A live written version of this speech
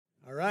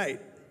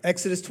right.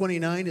 Exodus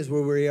 29 is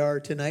where we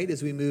are tonight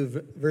as we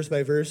move verse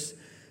by verse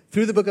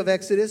through the book of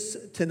Exodus.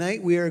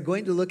 Tonight we are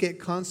going to look at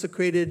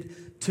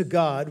consecrated to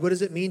God. What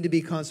does it mean to be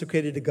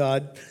consecrated to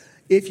God?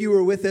 If you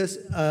were with us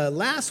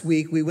last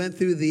week, we went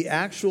through the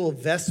actual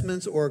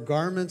vestments or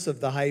garments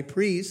of the high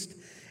priest,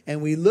 and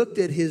we looked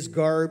at his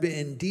garb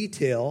in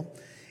detail.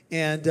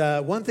 And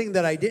one thing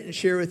that I didn't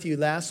share with you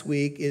last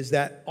week is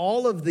that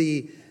all of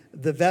the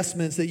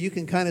vestments that you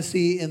can kind of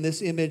see in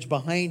this image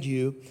behind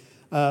you,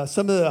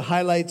 some of the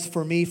highlights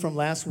for me from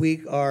last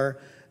week are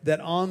that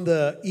on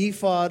the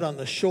ephod, on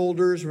the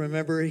shoulders,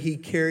 remember he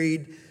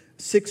carried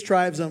 6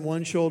 tribes on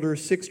one shoulder,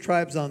 6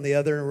 tribes on the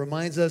other. And it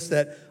reminds us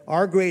that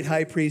our great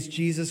high priest,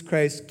 Jesus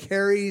Christ,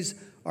 carries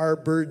our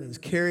burdens,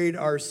 carried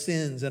our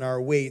sins and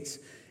our weights,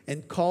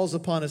 and calls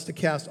upon us to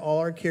cast all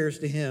our cares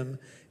to him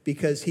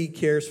because he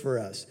cares for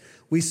us.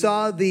 We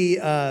saw the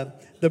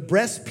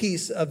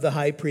breastpiece of the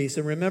high priest.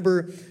 And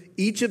remember,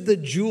 each of the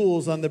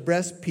jewels on the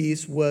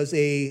breastpiece was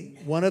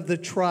one of the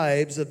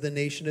tribes of the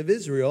nation of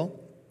Israel.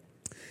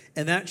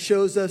 And that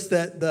shows us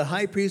that the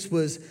high priest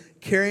was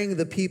carrying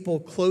the people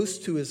close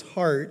to his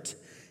heart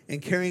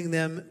and carrying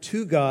them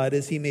to God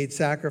as he made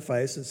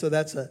sacrifice. And so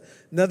that's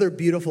another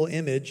beautiful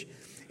image.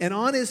 And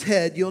on his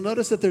head, you'll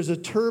notice that there's a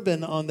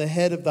turban on the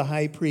head of the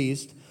high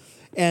priest.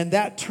 And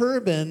that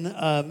turban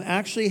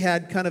actually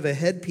had kind of a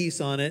headpiece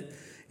on it.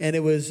 And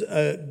it was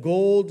a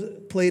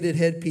gold-plated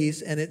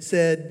headpiece. And it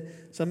said,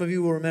 some of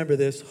you will remember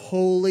this,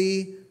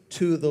 "Holy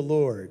to the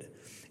Lord."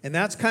 And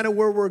that's kind of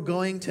where we're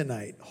going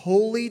tonight.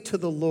 Holy to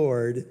the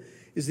Lord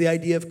is the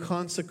idea of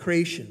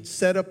consecration,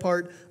 set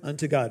apart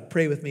unto God.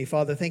 Pray with me.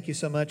 Father, thank you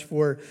so much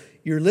for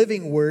your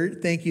living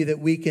word. Thank you that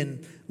we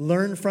can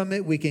learn from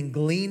it, we can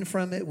glean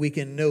from it, we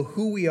can know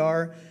who we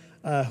are,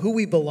 who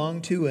we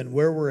belong to, and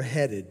where we're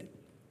headed,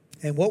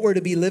 and what we're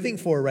to be living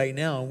for right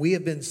now. We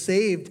have been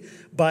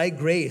saved by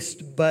grace,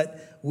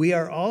 but we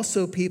are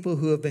also people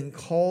who have been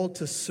called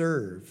to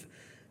serve.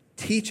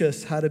 Teach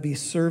us how to be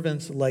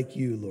servants like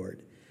you,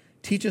 Lord.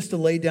 Teach us to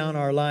lay down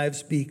our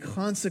lives, be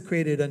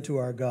consecrated unto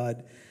our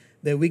God,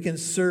 that we can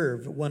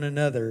serve one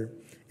another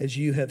as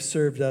you have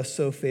served us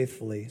so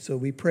faithfully. So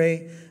we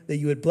pray that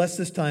you would bless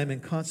this time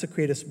and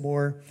consecrate us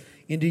more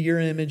into your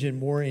image and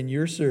more in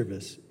your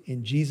service.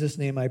 In Jesus'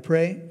 name I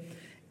pray.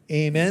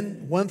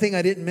 Amen. One thing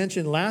I didn't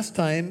mention last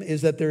time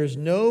is that there is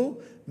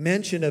no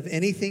mention of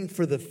anything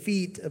for the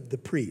feet of the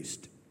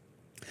priest.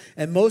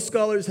 And most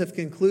scholars have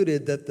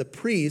concluded that the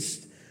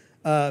priest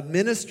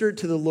ministered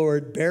to the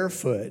Lord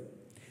barefoot.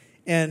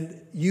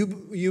 And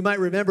you might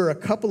remember a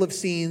couple of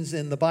scenes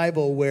in the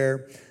Bible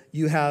where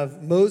you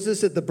have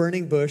Moses at the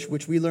burning bush,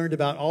 which we learned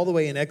about all the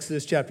way in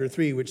Exodus chapter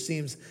 3, which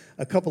seems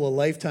a couple of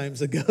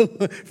lifetimes ago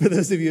for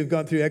those of you who have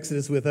gone through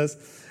Exodus with us.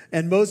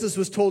 And Moses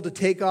was told to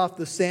take off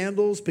the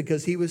sandals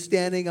because he was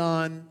standing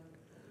on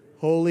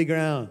holy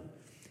ground.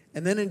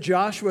 And then in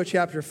Joshua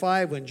chapter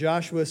 5, when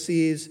Joshua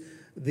sees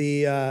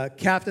the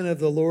captain of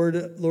the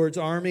Lord's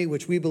army,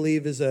 which we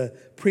believe is a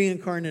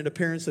pre-incarnate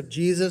appearance of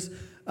Jesus,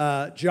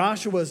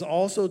 Joshua is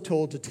also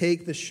told to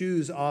take the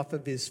shoes off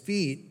of his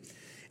feet.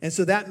 And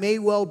so that may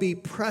well be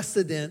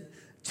precedent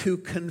to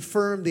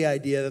confirm the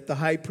idea that the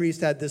high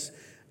priest had this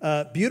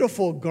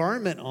beautiful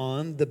garment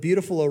on, the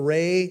beautiful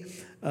array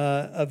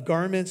of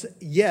garments,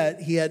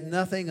 yet he had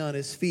nothing on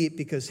his feet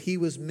because he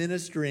was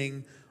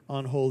ministering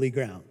on holy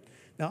ground.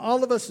 Now,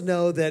 all of us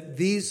know that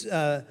these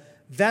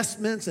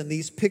vestments and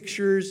these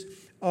pictures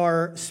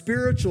are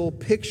spiritual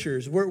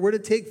pictures. We're to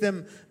take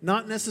them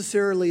not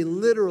necessarily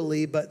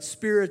literally, but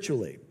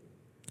spiritually.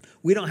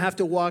 We don't have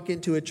to walk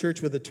into a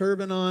church with a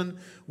turban on.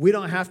 We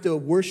don't have to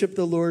worship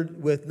the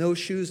Lord with no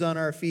shoes on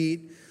our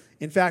feet.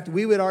 In fact,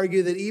 we would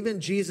argue that even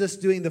Jesus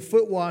doing the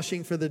foot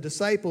washing for the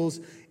disciples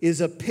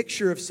is a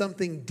picture of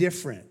something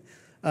different.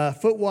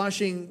 Foot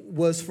washing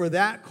was for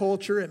that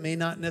culture. It may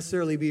not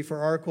necessarily be for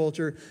our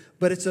culture,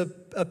 but it's a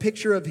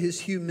picture of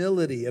his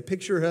humility, a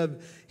picture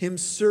of him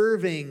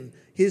serving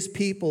his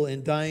people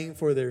and dying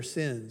for their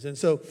sins. And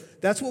so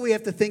that's what we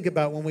have to think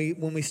about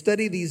when we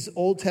study these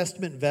Old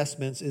Testament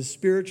vestments, is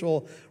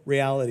spiritual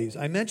realities.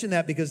 I mention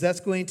that because that's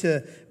going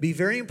to be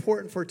very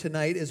important for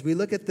tonight as we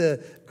look at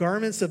the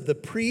garments of the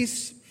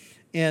priests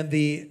and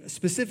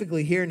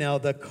specifically here now,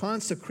 the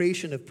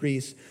consecration of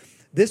priests.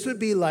 This would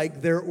be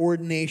like their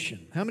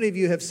ordination. How many of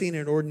you have seen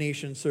an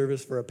ordination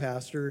service for a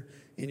pastor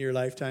in your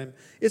lifetime?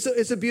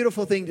 It's a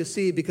beautiful thing to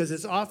see because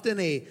it's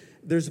often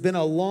there's been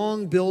a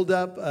long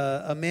buildup.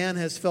 A man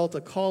has felt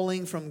a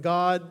calling from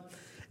God.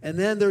 And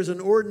then there's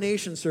an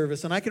ordination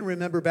service. And I can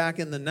remember back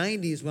in the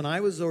 90s when I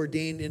was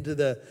ordained into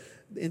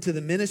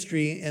the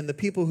ministry, and the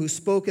people who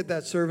spoke at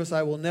that service,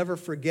 I will never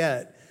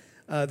forget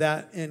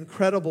that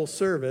incredible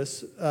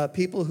service.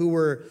 People who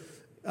were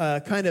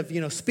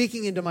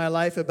speaking into my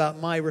life about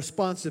my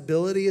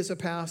responsibility as a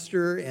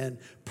pastor and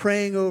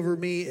praying over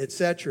me,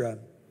 etc.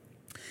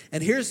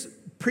 And here's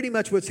pretty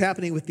much what's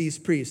happening with these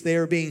priests. They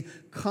are being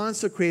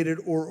consecrated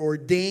or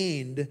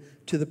ordained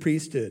to the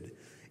priesthood.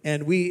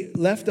 And we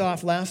left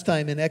off last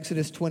time in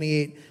Exodus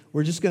 28.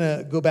 We're just going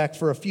to go back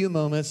for a few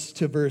moments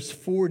to verse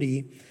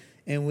 40.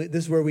 And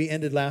this is where we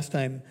ended last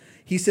time.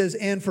 He says,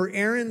 and for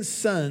Aaron's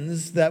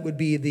sons, that would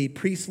be the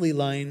priestly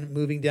line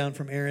moving down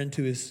from Aaron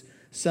to his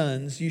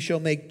sons, you shall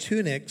make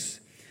tunics.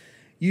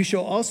 You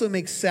shall also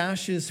make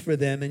sashes for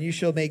them, and you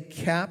shall make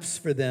caps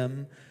for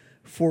them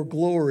for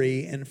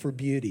glory and for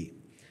beauty.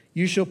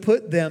 You shall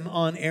put them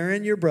on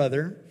Aaron your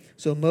brother.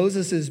 So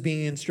Moses is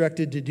being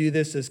instructed to do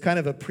this as kind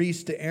of a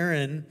priest to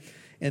Aaron,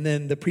 and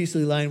then the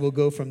priestly line will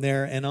go from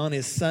there, and on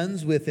his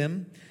sons with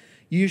him.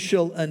 You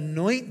shall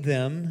anoint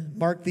them.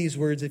 Mark these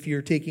words if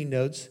you're taking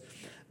notes.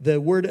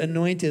 The word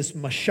anoint is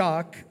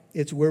mashak.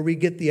 It's where we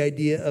get the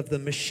idea of the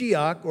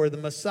Mashiach or the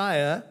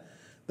Messiah.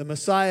 The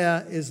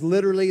Messiah is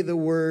literally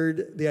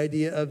the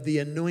idea of the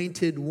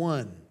anointed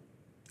one.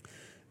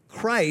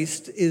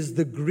 Christ is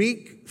the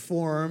Greek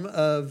form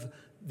of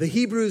the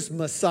Hebrew's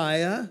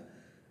Messiah.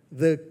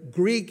 The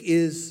Greek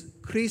is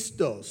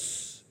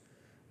Christos.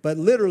 But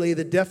literally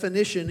the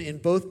definition in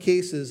both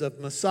cases of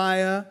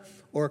Messiah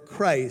or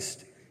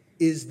Christ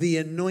is the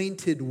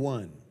anointed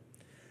one.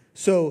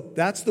 So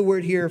that's the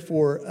word here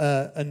for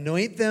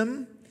anoint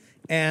them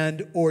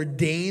and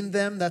ordain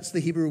them. That's the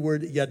Hebrew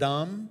word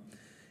yadam.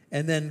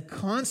 And then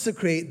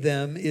consecrate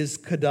them is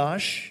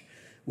kadash,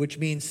 which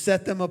means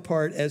set them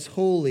apart as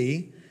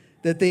holy,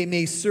 that they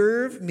may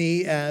serve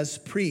me as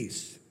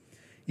priests.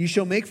 You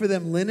shall make for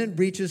them linen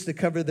breeches to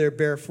cover their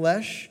bare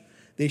flesh.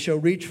 They shall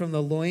reach from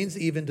the loins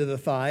even to the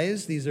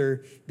thighs. These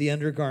are the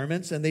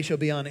undergarments. And they shall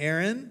be on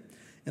Aaron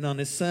and on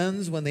his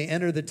sons when they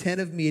enter the tent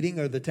of meeting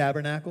or the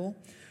tabernacle,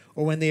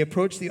 or when they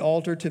approach the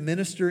altar to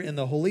minister in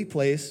the holy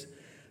place,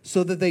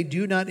 so that they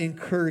do not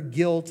incur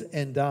guilt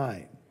and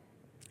die.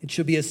 It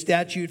shall be a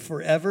statute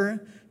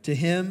forever to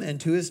him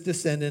and to his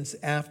descendants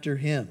after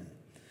him.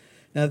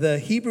 Now, the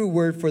Hebrew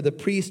word for the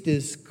priest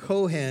is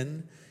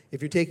kohen.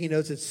 If you're taking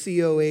notes, it's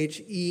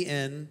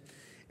Cohen.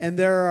 And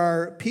there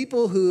are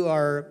people who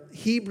are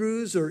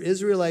Hebrews or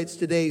Israelites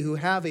today who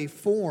have a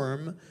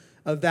form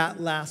of that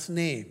last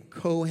name,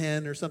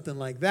 Kohen or something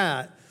like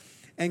that,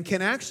 and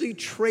can actually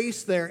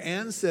trace their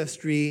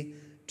ancestry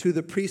to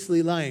the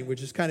priestly line,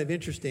 which is kind of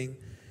interesting.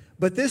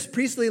 But this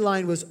priestly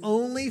line was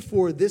only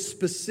for this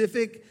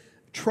specific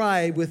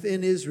tribe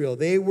within Israel.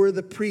 They were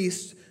the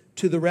priests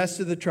to the rest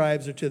of the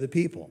tribes or to the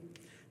people.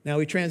 Now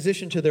we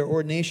transition to their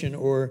ordination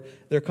or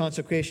their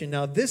consecration.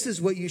 Now this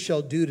is what you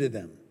shall do to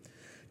them.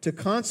 To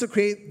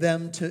consecrate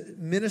them to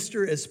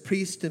minister as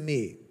priests to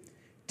me,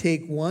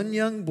 take 1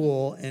 young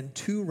bull and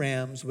 2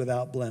 rams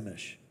without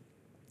blemish.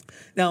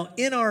 Now,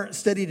 in our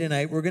study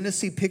tonight, we're going to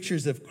see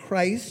pictures of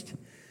Christ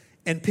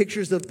and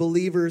pictures of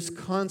believers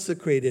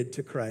consecrated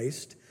to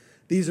Christ.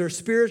 These are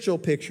spiritual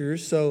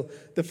pictures. So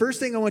the first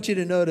thing I want you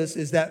to notice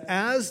is that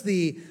as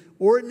the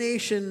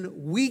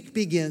ordination week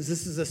begins,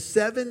 this is a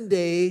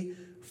 7-day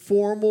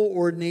formal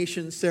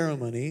ordination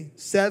ceremony.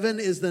 7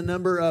 is the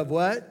number of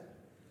what?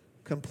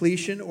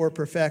 Completion or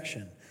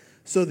perfection.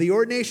 So the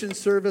ordination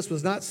service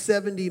was not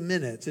 70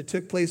 minutes. It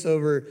took place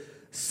over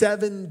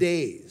 7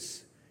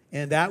 days.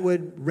 And that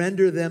would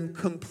render them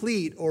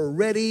complete or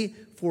ready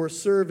for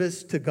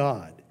service to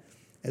God.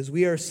 As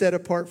we are set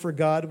apart for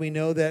God, we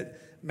know that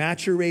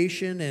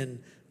maturation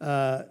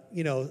and,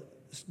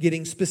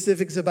 getting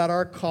specifics about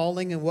our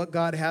calling and what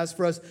God has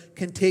for us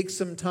can take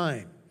some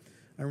time.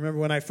 I remember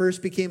when I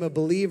first became a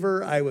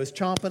believer, I was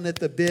chomping at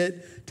the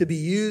bit to be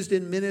used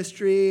in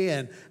ministry,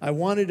 and I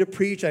wanted to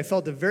preach. I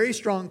felt a very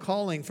strong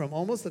calling from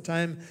almost the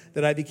time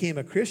that I became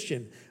a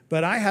Christian.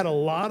 But I had a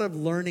lot of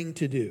learning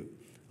to do.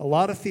 A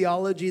lot of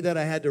theology that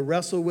I had to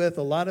wrestle with,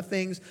 a lot of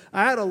things.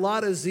 I had a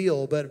lot of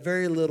zeal, but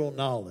very little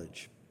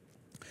knowledge.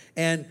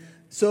 And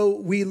so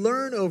we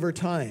learn over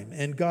time,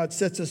 and God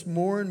sets us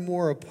more and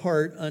more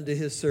apart unto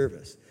his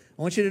service.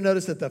 I want you to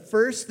notice that the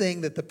first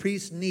thing that the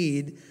priests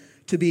need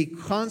to be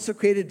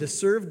consecrated to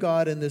serve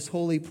God in this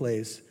holy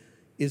place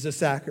is a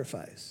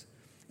sacrifice.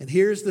 And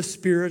here's the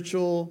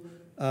spiritual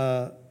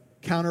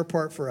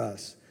counterpart for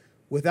us.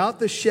 Without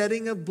the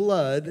shedding of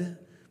blood,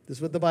 this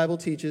is what the Bible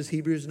teaches,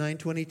 Hebrews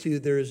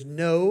 9:22, there is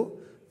no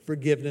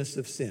forgiveness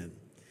of sin.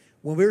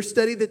 When we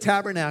study the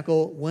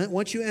tabernacle,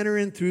 once you enter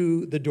in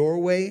through the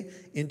doorway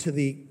into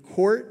the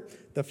court,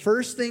 the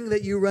first thing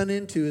that you run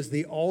into is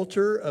the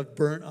altar of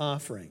burnt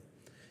offering.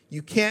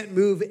 You can't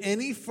move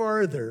any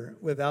farther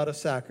without a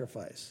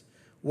sacrifice.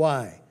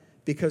 Why?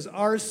 Because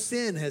our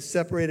sin has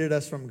separated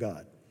us from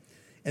God.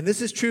 And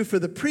this is true for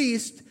the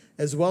priest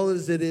as well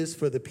as it is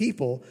for the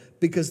people,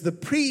 because the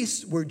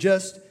priests were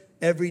just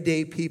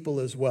everyday people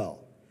as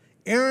well.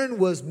 Aaron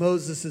was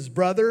Moses'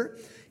 brother.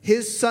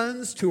 His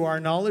sons, to our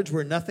knowledge,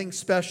 were nothing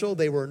special.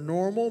 They were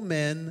normal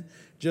men,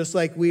 just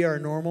like we are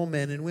normal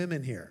men and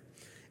women here.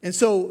 And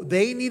so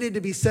they needed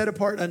to be set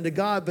apart unto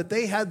God, but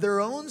they had their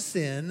own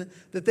sin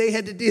that they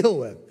had to deal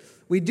with.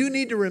 We do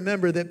need to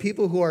remember that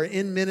people who are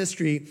in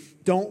ministry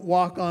don't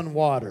walk on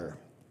water.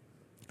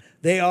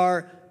 They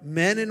are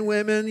men and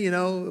women,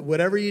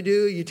 whatever you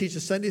do, you teach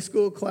a Sunday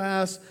school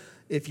class.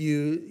 If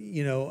you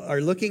are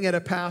looking at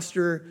a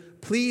pastor,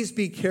 please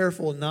be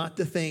careful not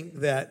to think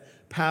that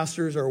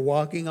pastors are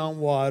walking on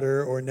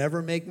water or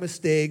never make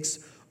mistakes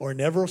or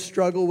never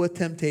struggle with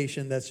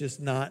temptation. That's just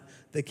not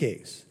the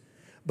case.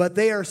 but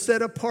they are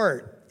set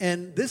apart.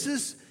 And this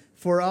is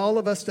for all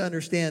of us to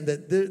understand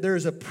that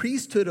there's a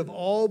priesthood of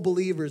all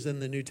believers in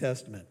the New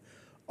Testament.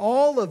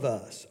 All of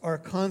us are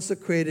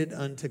consecrated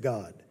unto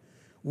God.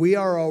 We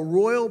are a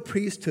royal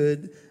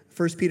priesthood,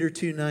 1 Peter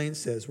 2:9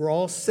 says. We're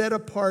all set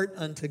apart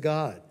unto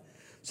God.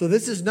 So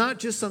this is not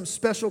just some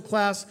special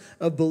class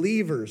of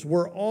believers.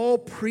 We're all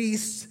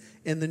priests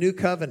in the new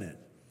covenant,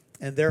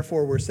 and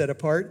therefore we're set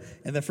apart.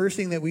 And the first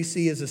thing that we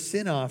see is a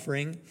sin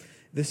offering.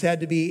 This had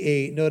to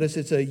be notice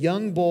it's a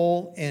young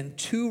bull and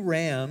 2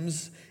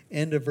 rams,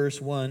 end of verse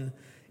 1.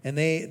 And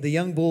the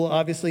young bull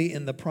obviously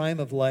in the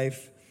prime of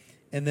life,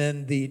 and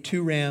then the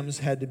 2 rams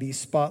had to be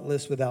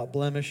spotless without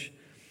blemish.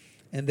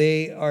 And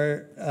they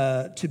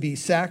are to be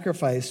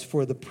sacrificed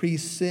for the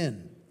priest's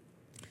sin.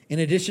 In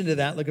addition to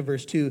that, look at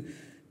verse 2.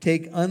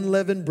 Take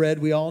unleavened bread.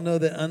 We all know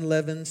that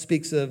unleavened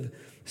speaks of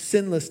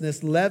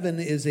sinlessness. Leaven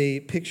is a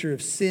picture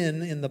of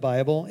sin in the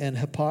Bible and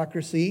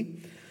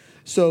hypocrisy.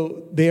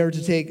 So they are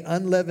to take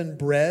unleavened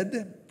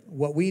bread,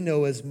 what we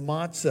know as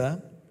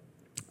matzah,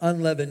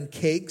 unleavened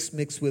cakes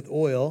mixed with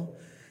oil,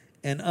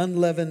 and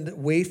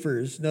unleavened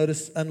wafers.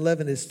 Notice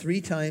unleavened is 3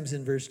 times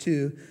in verse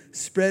 2,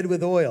 spread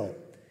with oil.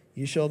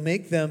 You shall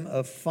make them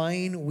of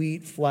fine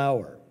wheat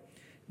flour.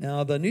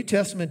 Now, the New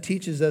Testament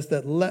teaches us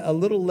that a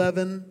little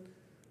leaven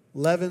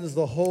leavens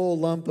the whole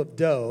lump of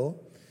dough.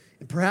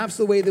 And perhaps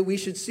the way that we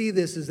should see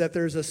this is that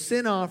there's a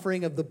sin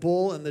offering of the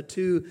bull and the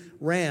 2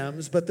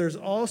 rams, but there's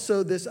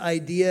also this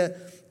idea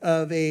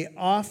of a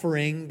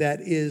offering that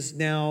is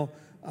now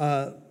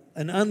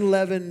an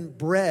unleavened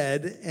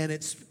bread, and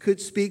it could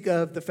speak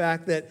of the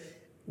fact that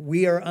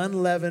we are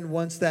unleavened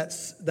once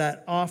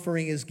that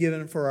offering is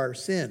given for our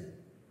sin.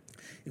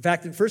 In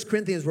fact, in 1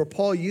 Corinthians, where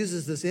Paul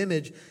uses this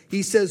image,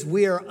 he says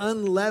we are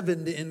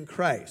unleavened in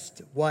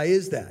Christ. Why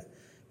is that?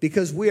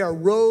 Because we are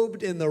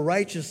robed in the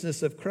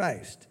righteousness of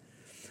Christ.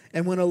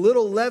 And when a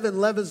little leaven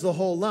leavens the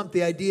whole lump,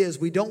 the idea is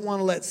we don't want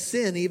to let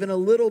sin even a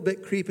little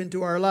bit creep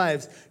into our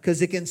lives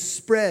because it can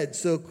spread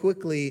so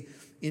quickly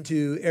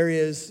into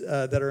areas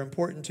that are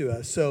important to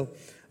us. So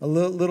a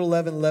little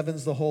leaven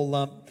leavens the whole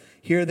lump.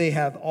 Here they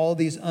have all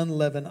these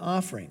unleavened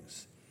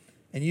offerings.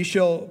 And you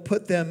shall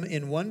put them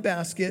in one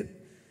basket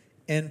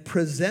and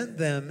present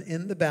them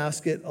in the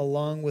basket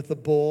along with the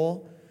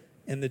bull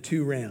and the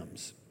 2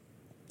 rams.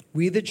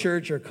 We, the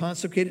church, are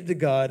consecrated to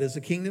God as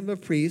a kingdom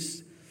of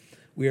priests.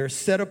 We are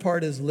set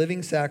apart as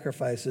living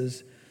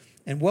sacrifices.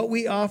 And what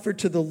we offer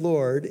to the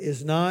Lord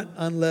is not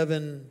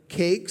unleavened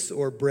cakes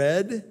or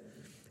bread.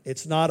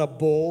 It's not a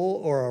bull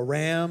or a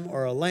ram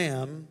or a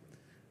lamb.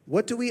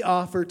 What do we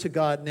offer to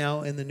God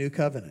now in the new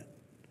covenant?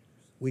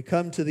 We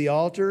come to the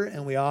altar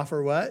and we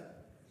offer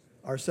what?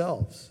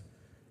 Ourselves.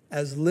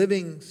 As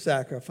living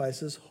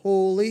sacrifices,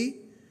 holy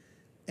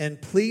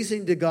and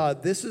pleasing to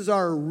God. This is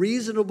our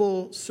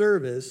reasonable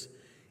service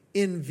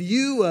in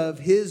view of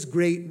His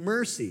great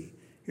mercy.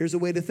 Here's a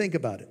way to think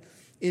about it.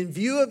 In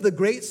view of the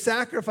great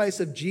sacrifice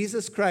of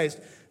Jesus Christ,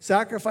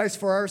 sacrifice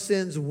for our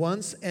sins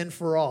once and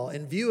for all.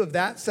 In view of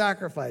that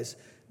sacrifice,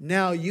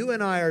 now you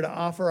and I are to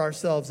offer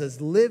ourselves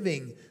as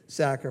living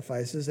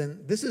sacrifices.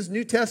 And this is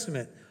New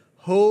Testament.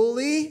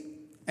 Holy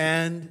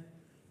and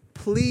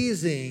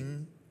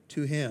pleasing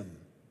to Him.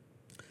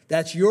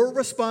 That's your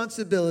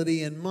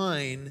responsibility and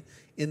mine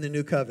in the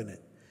new covenant.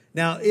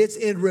 Now, it's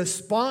in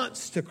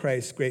response to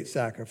Christ's great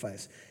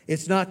sacrifice.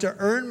 It's not to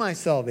earn my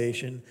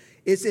salvation.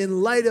 It's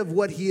in light of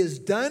what He has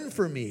done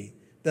for me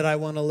that I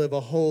want to live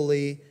a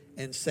holy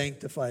and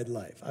sanctified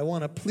life. I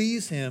want to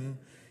please Him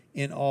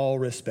in all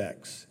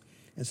respects.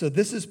 And so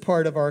this is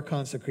part of our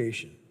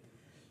consecration.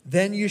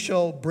 Then you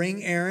shall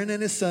bring Aaron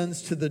and his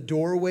sons to the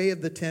doorway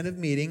of the tent of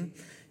meeting.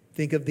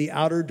 Think of the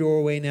outer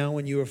doorway now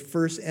when you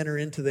first enter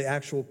into the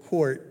actual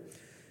court,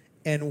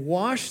 and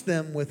wash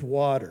them with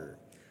water.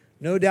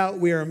 No doubt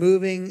we are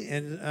moving,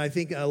 and I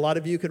think a lot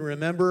of you can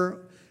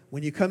remember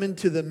when you come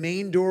into the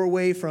main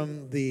doorway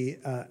from the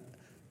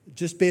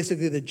just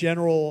basically the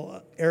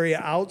general area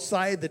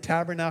outside the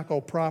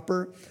tabernacle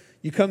proper.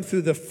 You come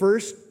through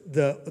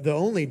the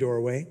only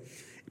doorway,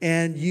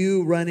 and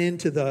you run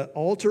into the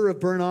altar of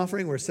burnt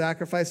offering where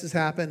sacrifices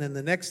happen. And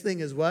the next thing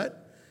is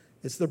what?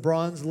 It's the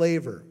bronze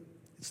laver.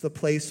 It's the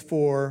place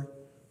for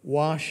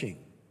washing.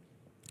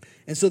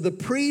 And so the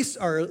priests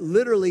are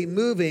literally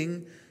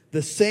moving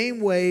the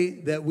same way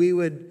that we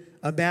would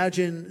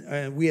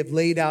imagine we have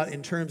laid out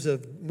in terms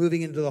of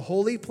moving into the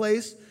holy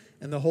place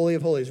and the Holy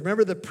of Holies.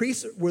 Remember, the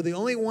priests were the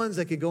only ones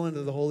that could go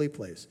into the holy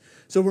place.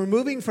 So we're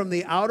moving from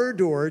the outer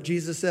door.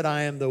 Jesus said,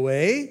 I am the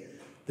way,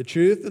 the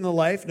truth, and the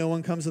life. No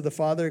one comes to the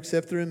Father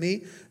except through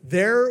me.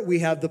 There we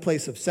have the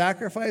place of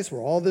sacrifice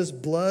where all this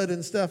blood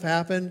and stuff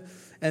happened.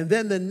 And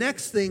then the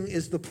next thing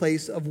is the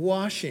place of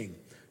washing.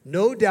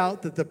 No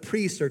doubt that the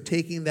priests are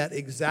taking that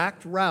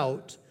exact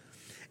route.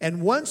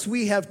 And once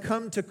we have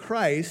come to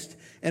Christ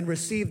and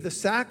received the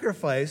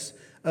sacrifice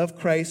of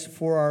Christ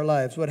for our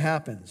lives, what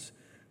happens?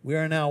 We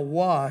are now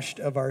washed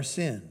of our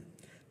sin.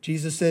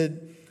 Jesus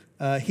said,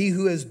 he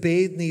who has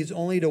bathed needs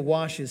only to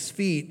wash his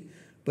feet,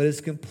 but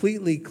is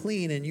completely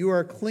clean. And you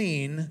are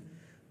clean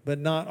but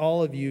not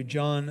all of you.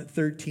 John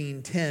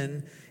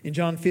 13:10. In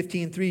John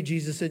 15:3,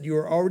 Jesus said, you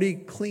are already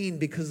clean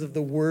because of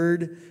the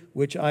word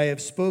which I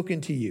have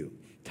spoken to you.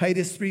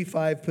 Titus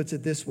 3:5 puts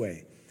it this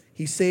way.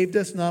 He saved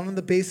us not on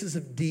the basis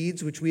of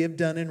deeds which we have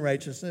done in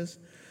righteousness,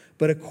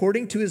 but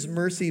according to his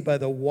mercy by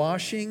the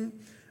washing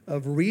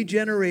of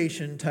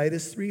regeneration,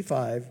 Titus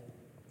 3:5,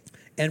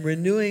 and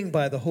renewing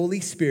by the Holy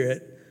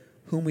Spirit,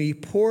 whom he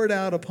poured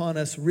out upon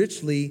us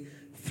richly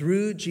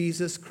through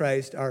Jesus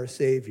Christ our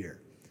Savior.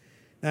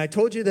 Now, I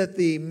told you that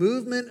the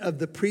movement of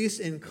the priest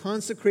in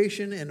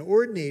consecration and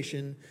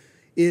ordination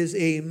is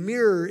a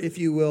mirror, if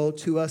you will,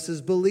 to us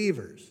as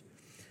believers.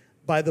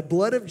 By the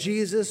blood of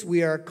Jesus,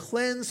 we are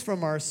cleansed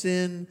from our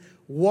sin,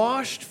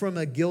 washed from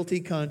a guilty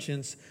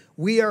conscience.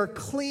 We are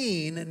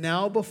clean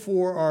now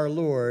before our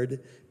Lord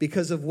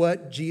because of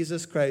what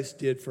Jesus Christ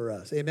did for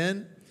us.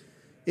 Amen?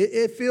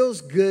 It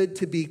feels good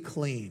to be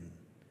clean.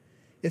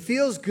 It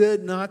feels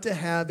good not to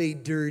have a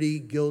dirty,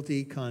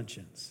 guilty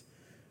conscience.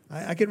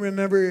 I can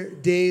remember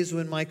days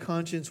when my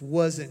conscience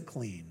wasn't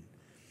clean.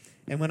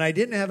 And when I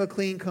didn't have a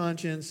clean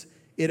conscience,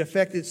 it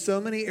affected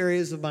so many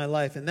areas of my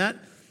life. And that,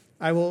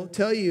 I will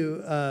tell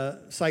you,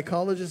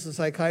 psychologists and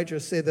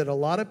psychiatrists say that a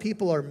lot of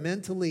people are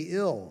mentally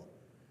ill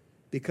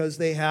because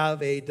they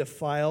have a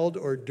defiled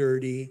or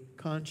dirty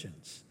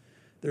conscience.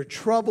 They're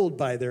troubled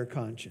by their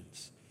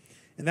conscience.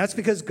 And that's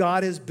because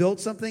God has built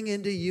something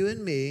into you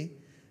and me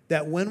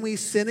that when we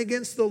sin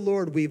against the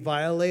Lord, we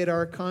violate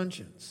our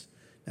conscience.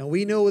 Now,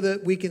 we know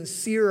that we can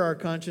sear our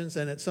conscience,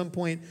 and at some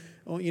point,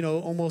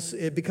 almost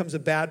it becomes a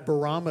bad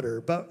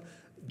barometer. But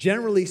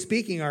generally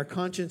speaking, our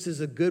conscience is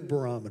a good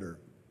barometer.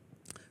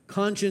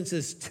 Conscience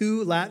is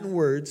two Latin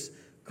words,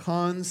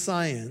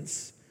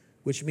 conscience,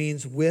 which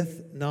means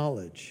with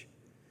knowledge.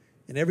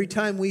 And every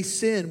time we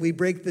sin, we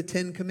break the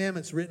 10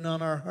 commandments written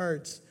on our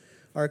hearts.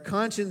 Our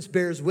conscience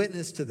bears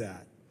witness to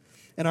that.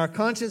 And our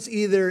conscience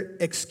either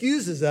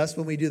excuses us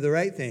when we do the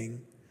right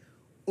thing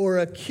or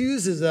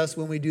accuses us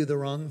when we do the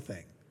wrong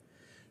thing.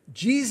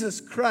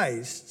 Jesus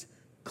Christ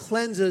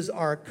cleanses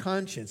our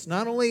conscience.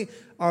 Not only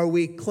are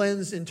we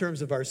cleansed in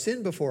terms of our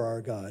sin before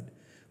our God,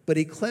 but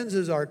he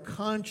cleanses our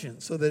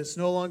conscience so that it's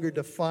no longer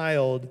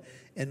defiled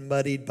and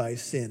muddied by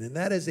sin. And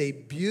that is a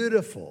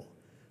beautiful,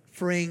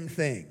 freeing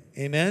thing.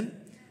 Amen?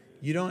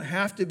 You don't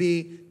have to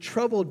be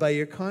troubled by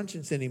your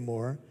conscience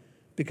anymore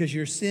because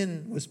your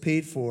sin was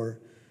paid for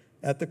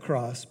at the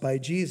cross by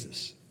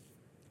Jesus.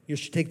 You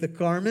should take the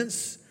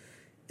garments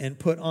and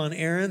put on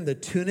Aaron the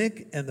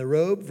tunic and the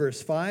robe,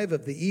 verse 5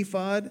 of the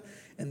ephod,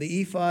 and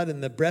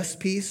the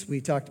breastpiece. We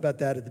talked about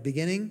that at the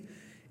beginning.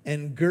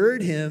 And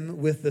gird him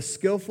with the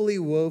skillfully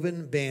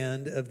woven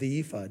band of the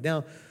ephod.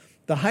 Now,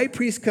 the high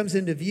priest comes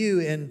into view,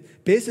 and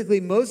basically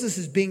Moses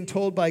is being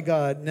told by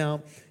God,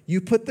 now, you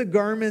put the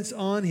garments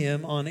on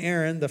him, on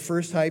Aaron, the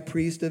first high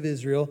priest of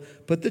Israel.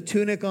 Put the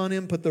tunic on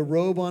him, put the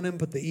robe on him,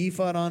 put the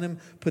ephod on him,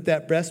 put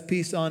that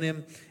breastpiece on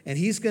him. And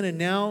he's going to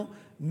now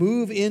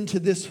move into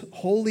this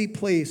holy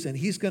place, and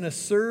he's going to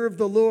serve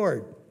the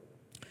Lord.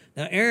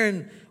 Now,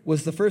 Aaron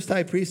was the first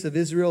high priest of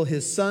Israel.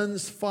 His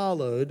sons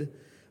followed,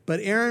 but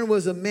Aaron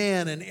was a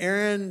man, and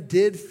Aaron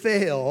did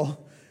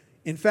fail.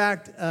 In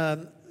fact,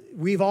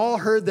 we've all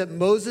heard that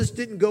Moses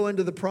didn't go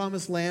into the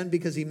promised land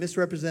because he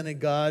misrepresented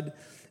God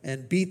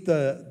and beat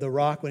the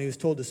rock when he was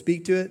told to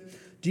speak to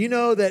it. Do you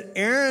know that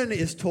Aaron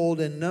is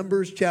told in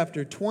Numbers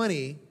chapter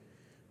 20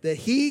 that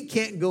he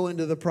can't go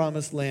into the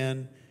promised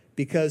land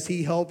because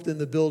he helped in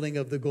the building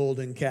of the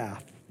golden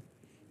calf?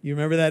 You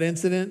remember that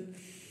incident?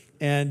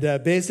 And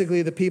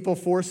basically the people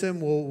force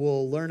him.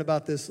 We'll learn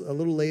about this a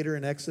little later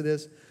in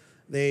Exodus.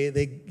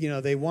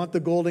 They want the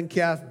golden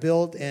calf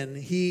built, and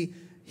he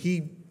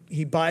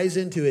buys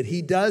into it.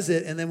 He does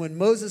it, and then when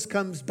Moses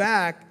comes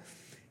back,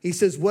 he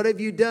says, "What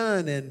have you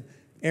done?" And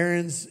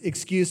Aaron's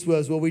excuse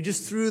was, "Well, we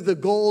just threw the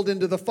gold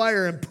into the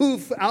fire, and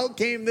poof, out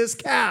came this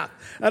calf."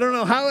 I don't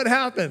know how it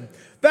happened.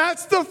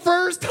 That's the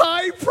first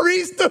high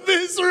priest of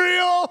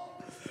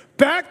Israel,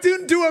 backed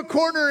into a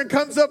corner and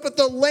comes up with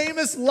the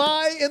lamest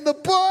lie in the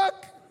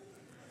book.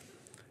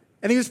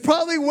 And he was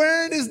probably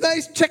wearing his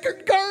nice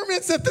checkered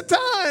garments at the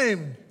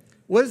time.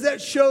 What does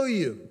that show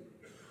you?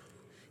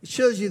 It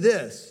shows you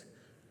this.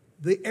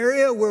 The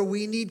area where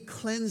we need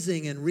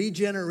cleansing and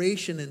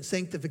regeneration and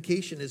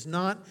sanctification is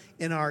not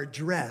in our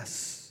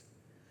dress,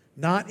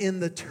 not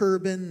in the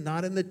turban,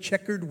 not in the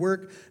checkered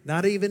work,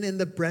 not even in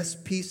the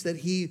breastpiece that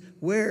he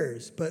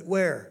wears, but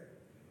where?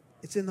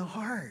 It's in the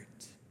heart.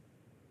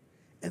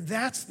 And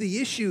that's the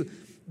issue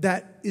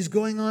that is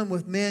going on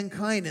with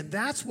mankind. And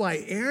that's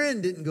why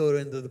Aaron didn't go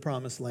into the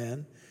promised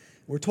land.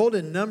 We're told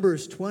in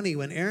Numbers 20,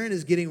 when Aaron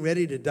is getting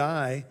ready to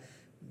die,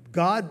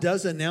 God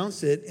does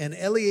announce it, and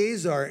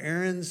Eleazar,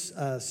 Aaron's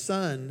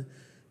son,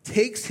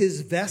 takes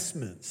his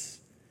vestments.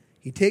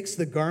 He takes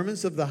the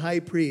garments of the high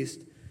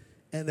priest,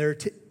 and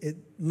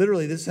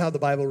literally, this is how the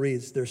Bible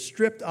reads. They're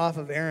stripped off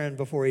of Aaron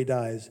before he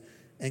dies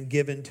and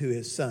given to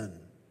his son.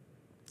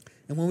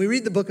 And when we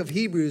read the book of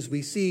Hebrews,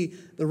 we see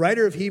the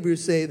writer of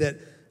Hebrews say that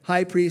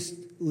high priest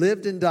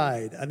lived and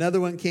died. Another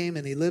one came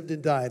and he lived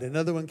and died.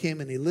 Another one came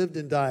and he lived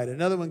and died.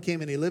 Another one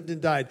came and he lived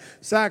and died.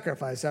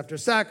 Sacrifice after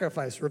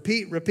sacrifice.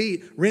 Repeat,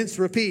 rinse,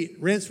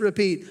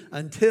 repeat,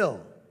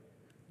 until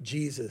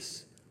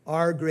Jesus,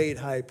 our great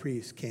high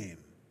priest, came.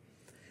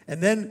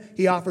 And then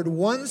he offered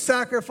one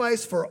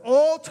sacrifice for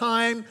all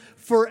time,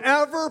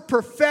 forever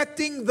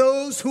perfecting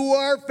those who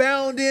are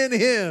found in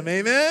him.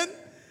 Amen?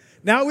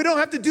 Now we don't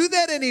have to do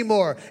that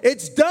anymore.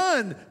 It's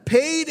done,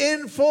 paid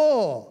in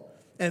full.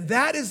 And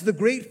that is the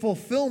great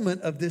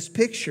fulfillment of this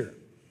picture.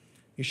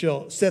 You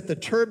shall set the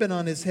turban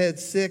on his head,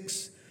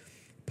 6.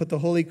 Put the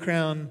holy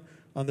crown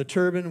on the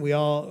turban. We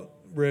all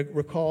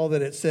recall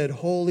that it said,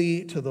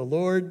 holy to the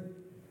Lord.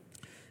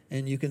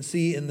 And you can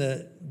see in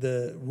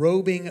the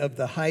robing of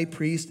the high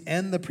priest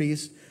and the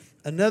priest,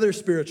 another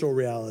spiritual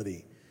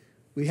reality.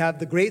 We have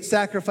the great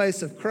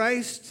sacrifice of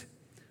Christ.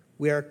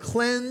 We are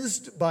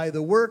cleansed by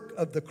the work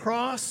of the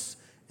cross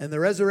and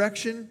the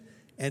resurrection.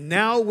 And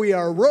now we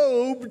are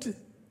robed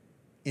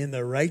in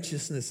the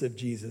righteousness of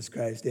Jesus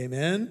Christ.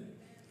 Amen?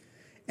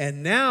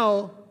 And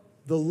now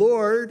the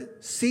Lord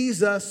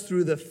sees us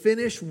through the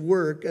finished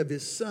work of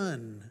his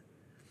Son.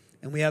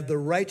 And we have the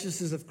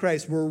righteousness of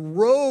Christ. We're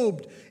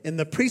robed in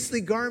the priestly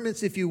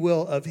garments, if you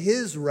will, of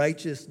his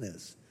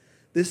righteousness.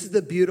 This is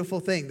the beautiful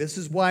thing. This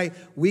is why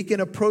we can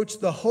approach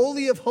the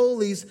Holy of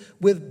Holies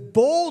with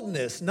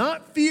boldness,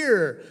 not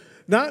fear,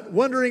 not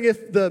wondering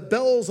if the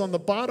bells on the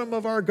bottom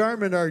of our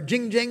garment are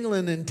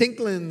jing-jangling and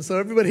tinkling so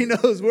everybody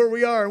knows where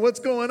we are and what's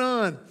going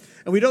on.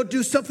 And we don't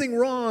do something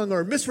wrong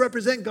or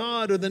misrepresent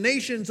God or the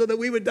nation so that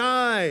we would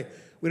die.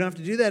 We don't have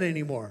to do that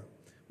anymore.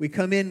 We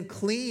come in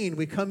clean.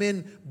 We come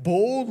in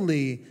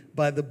boldly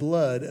by the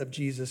blood of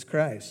Jesus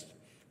Christ.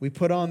 We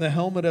put on the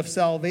helmet of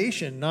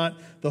salvation, not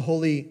the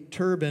holy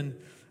turban.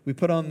 We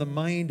put on the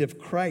mind of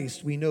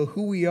Christ. We know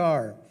who we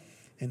are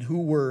and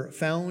who we're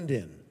found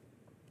in.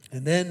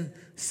 And then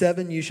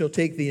 7, you shall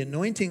take the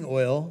anointing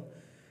oil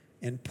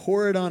and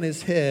pour it on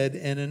his head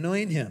and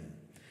anoint him.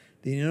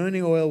 The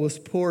anointing oil was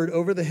poured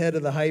over the head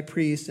of the high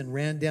priest and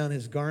ran down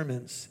his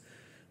garments.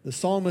 The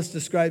psalmist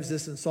describes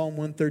this in Psalm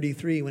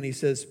 133 when he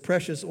says,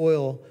 precious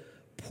oil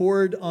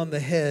poured on the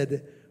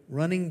head,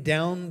 running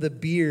down the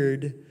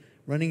beard,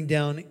 running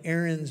down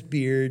Aaron's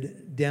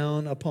beard,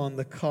 down upon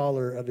the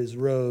collar of his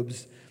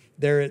robes.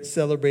 There it's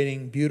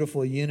celebrating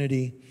beautiful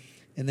unity.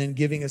 And then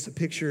giving us a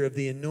picture of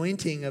the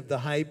anointing of the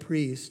high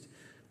priest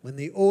when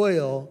the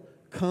oil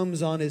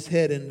comes on his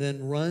head and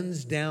then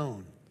runs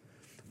down.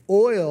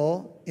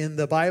 Oil in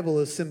the Bible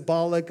is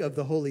symbolic of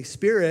the Holy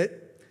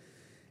Spirit.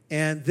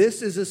 And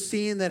this is a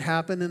scene that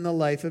happened in the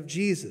life of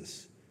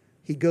Jesus.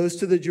 He goes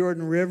to the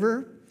Jordan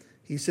River.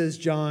 He says,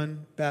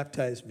 John,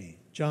 baptize me.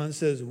 John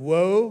says,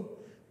 whoa,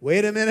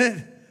 wait a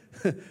minute.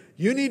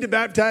 You need to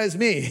baptize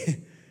me.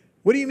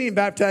 What do you mean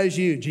baptize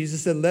you?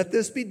 Jesus said, let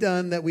this be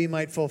done that we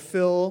might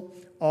fulfill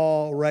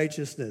all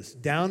righteousness.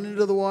 Down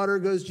into the water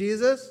goes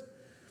Jesus.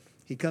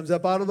 He comes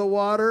up out of the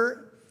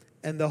water,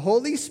 and the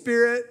Holy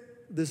Spirit,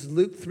 this is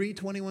Luke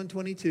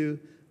 3:21-22,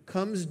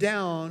 comes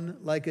down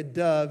like a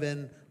dove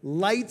and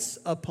lights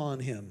upon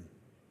him.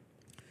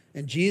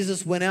 And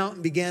Jesus went out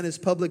and began his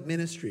public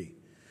ministry.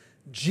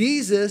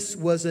 Jesus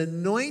was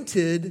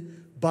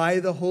anointed by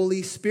the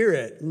Holy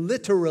Spirit,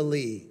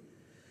 literally.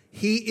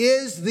 He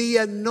is the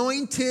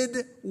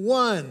anointed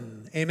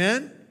one.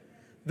 Amen?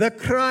 The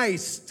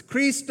Christ,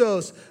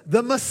 Christos,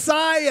 the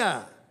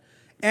Messiah.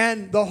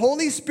 And the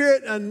Holy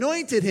Spirit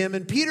anointed him.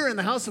 And Peter in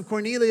the house of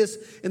Cornelius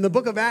in the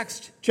book of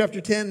Acts chapter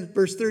 10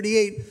 verse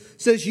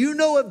 38 says, you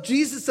know of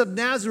Jesus of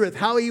Nazareth,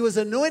 how he was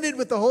anointed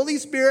with the Holy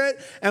Spirit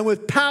and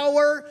with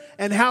power,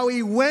 and how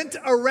he went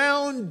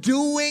around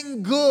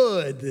doing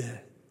good.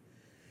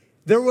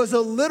 There was a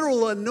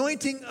literal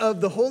anointing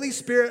of the Holy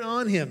Spirit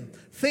on him.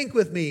 Think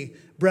with me,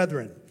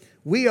 brethren.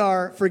 We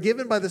are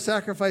forgiven by the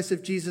sacrifice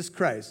of Jesus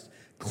Christ,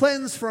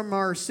 cleansed from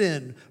our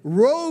sin,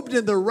 robed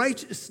in the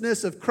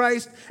righteousness of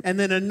Christ, and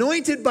then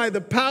anointed by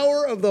the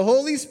power of the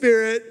Holy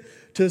Spirit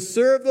to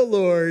serve the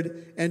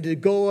Lord and to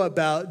go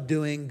about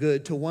doing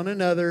good to one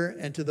another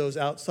and to those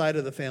outside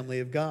of the family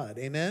of God.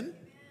 Amen?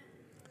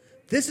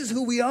 This is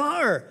who we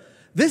are.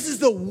 This is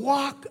the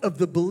walk of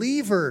the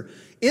believer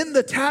in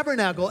the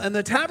tabernacle. And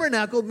the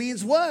tabernacle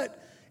means what?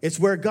 It's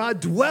where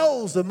God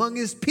dwells among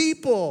his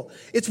people.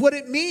 It's what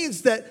it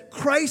means that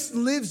Christ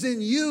lives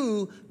in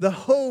you, the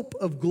hope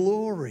of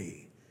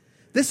glory.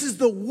 This is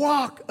the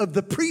walk of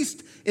the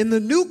priest in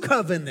the new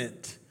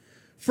covenant.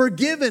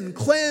 Forgiven,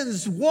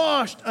 cleansed,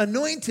 washed,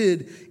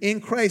 anointed in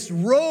Christ,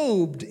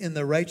 robed in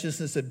the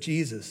righteousness of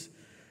Jesus.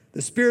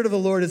 The Spirit of the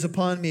Lord is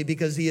upon me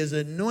because he has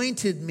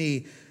anointed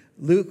me.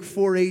 Luke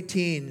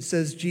 4:18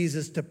 says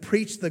Jesus, to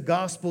preach the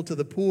gospel to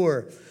the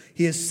poor.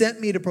 He has sent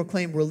me to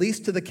proclaim release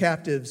to the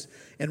captives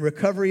and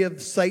recovery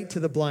of sight to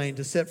the blind,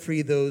 to set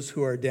free those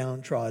who are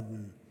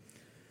downtrodden.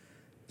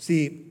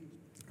 See,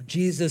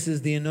 Jesus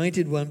is the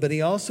anointed one, but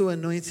he also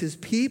anoints his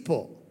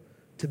people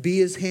to be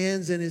his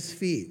hands and his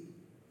feet.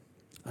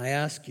 I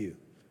ask you,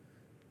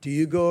 do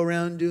you go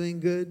around doing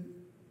good?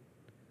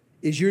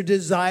 Is your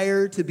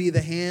desire to be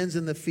the hands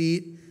and the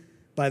feet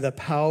by the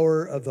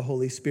power of the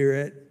Holy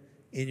Spirit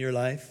in your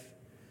life.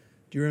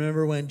 Do you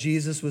remember when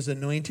Jesus was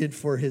anointed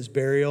for his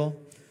burial?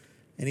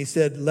 And he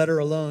said, let her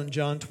alone,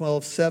 John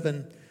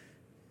 12:7,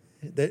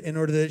 that in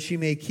order that she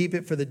may keep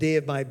it for the day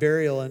of my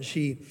burial. And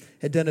she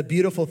had done a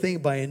beautiful thing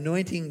by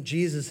anointing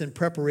Jesus in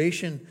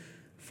preparation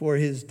for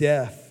his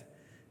death.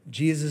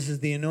 Jesus is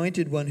the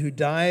anointed one who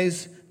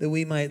dies that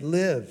we might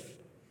live.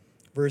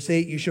 Verse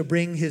 8, you shall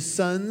bring his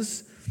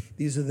sons.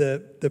 These are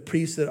the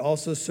priests that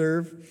also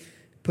serve.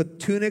 Put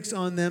tunics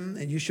on them,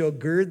 and you shall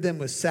gird them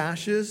with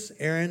sashes.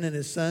 Aaron and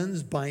his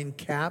sons bind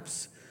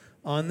caps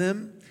on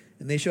them,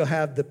 and they shall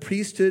have the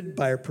priesthood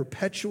by a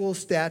perpetual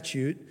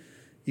statute.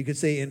 You could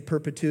say in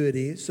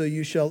perpetuity. So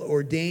you shall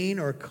ordain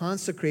or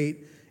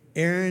consecrate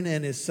Aaron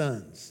and his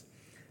sons.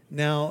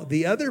 Now,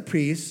 the other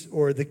priests,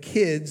 or the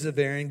kids of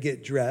Aaron,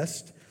 get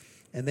dressed,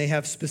 and they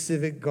have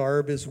specific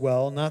garb as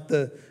well. Not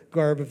the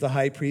garb of the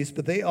high priest,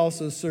 but they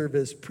also serve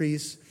as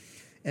priests.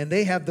 And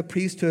they have the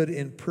priesthood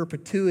in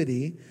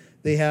perpetuity.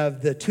 They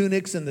have the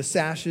tunics and the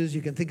sashes.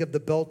 You can think of the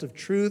belt of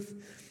truth,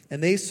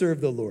 and they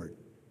serve the Lord.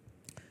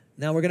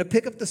 Now, we're going to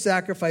pick up the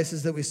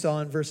sacrifices that we saw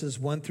in verses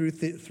 1 through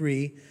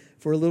 3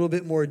 for a little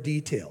bit more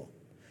detail.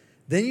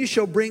 Then you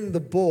shall bring the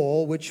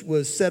bull, which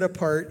was set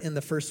apart in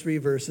the first 3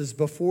 verses,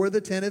 before the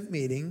tent of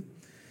meeting,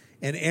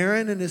 and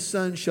Aaron and his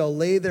sons shall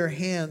lay their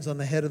hands on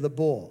the head of the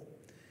bull.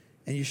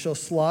 And you shall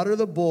slaughter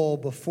the bull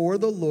before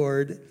the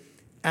Lord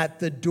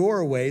at the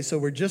doorway. So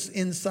we're just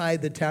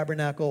inside the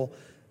tabernacle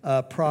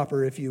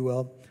proper, if you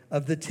will,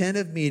 of the tent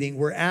of meeting.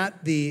 We're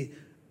at the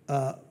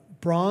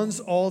bronze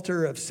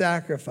altar of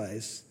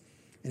sacrifice.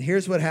 And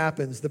here's what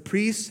happens. The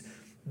priest,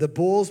 the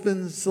bull's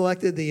been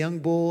selected, the young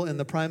bull in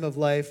the prime of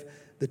life,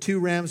 the 2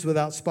 rams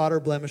without spot or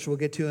blemish, we'll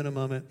get to in a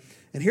moment.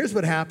 And here's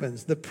what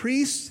happens. The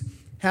priests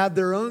have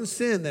their own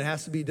sin that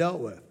has to be dealt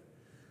with.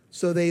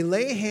 So they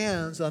lay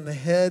hands on the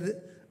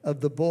head of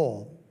the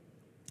bull.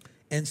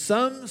 And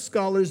some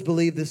scholars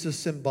believe this is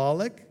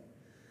symbolic.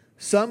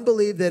 Some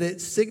believe that it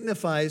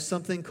signifies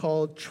something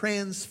called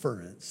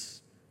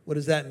transference. What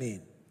does that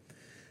mean?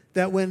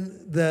 That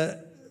when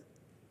the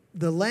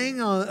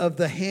laying on of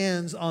the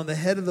hands on the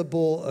head of the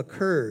bull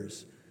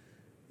occurs,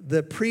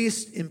 the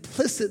priests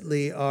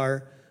implicitly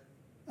are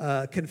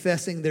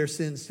confessing their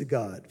sins to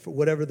God, for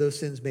whatever those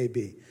sins may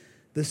be.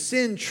 The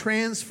sin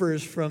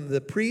transfers from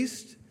the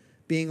priest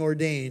being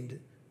ordained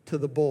to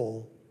the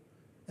bull,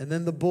 and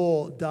then the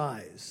bull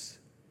dies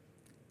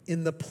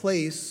in the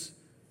place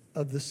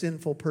of the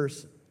sinful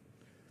person.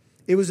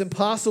 It was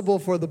impossible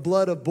for the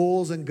blood of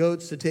bulls and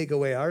goats to take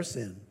away our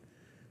sin.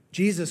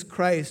 Jesus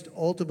Christ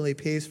ultimately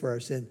pays for our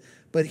sin.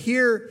 But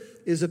here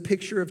is a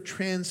picture of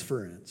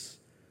transference.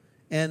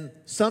 And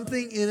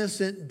something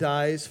innocent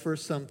dies for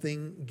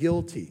something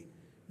guilty.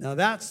 Now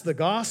that's the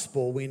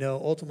gospel we know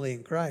ultimately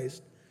in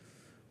Christ.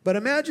 But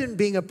imagine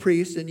being a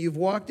priest and you've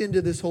walked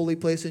into this holy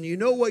place and you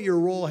know what your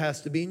role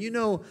has to be and you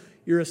know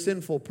you're a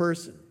sinful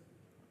person.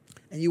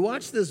 And you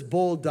watch this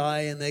bull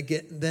die and they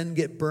then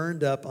get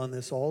burned up on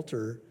this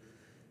altar.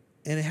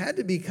 And it had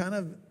to be kind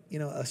of,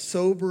 a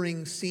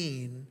sobering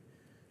scene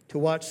to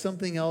watch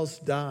something else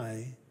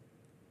die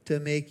to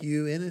make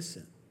you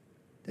innocent,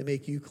 to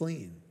make you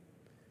clean.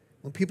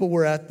 When people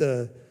were at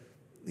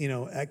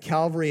at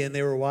Calvary and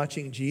they were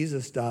watching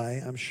Jesus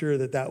die, I'm sure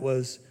that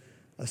was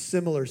a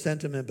similar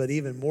sentiment, but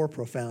even more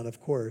profound, of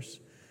course,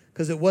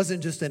 because it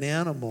wasn't just an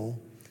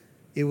animal.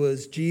 It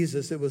was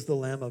Jesus. It was the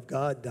Lamb of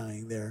God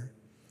dying there.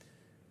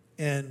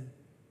 And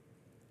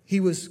he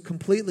was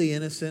completely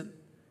innocent.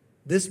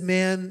 This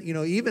man,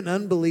 even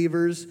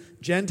unbelievers,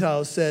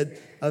 Gentiles said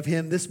of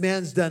him, this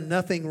man's done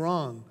nothing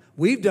wrong.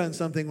 We've done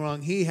something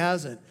wrong. He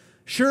hasn't.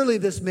 Surely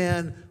this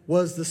man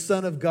was the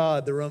Son of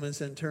God, the Roman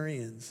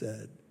centurion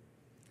said.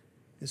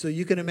 And so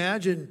you can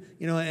imagine,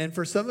 and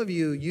for some of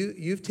you,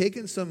 you've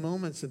taken some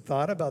moments and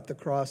thought about the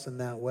cross in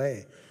that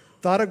way.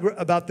 Thought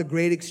about the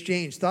great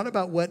exchange. Thought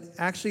about what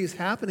actually is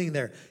happening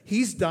there.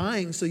 He's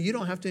dying so you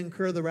don't have to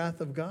incur the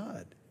wrath of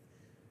God.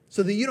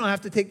 So that you don't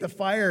have to take the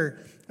fire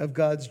of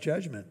God's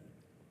judgment.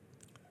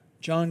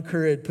 John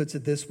Currid puts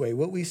it this way.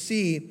 What we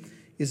see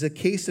is a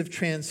case of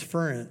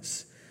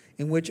transference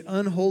in which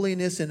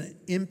unholiness and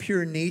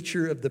impure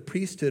nature of the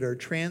priesthood are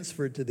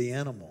transferred to the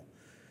animal.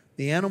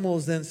 The animal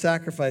is then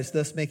sacrificed,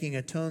 thus making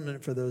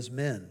atonement for those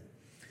men.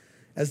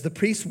 As the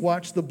priests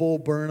watched the bull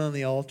burn on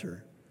the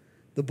altar,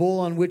 the bull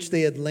on which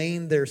they had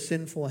lain their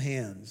sinful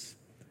hands,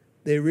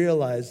 they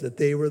realized that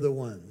they were the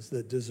ones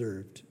that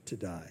deserved to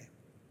die.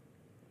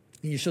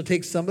 And you shall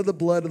take some of the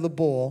blood of the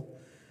bull,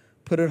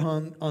 put it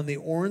on the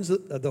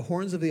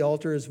horns of the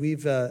altar, as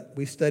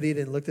we've studied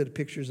and looked at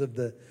pictures of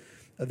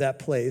that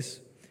place,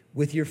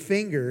 with your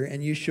finger,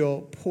 and you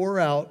shall pour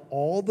out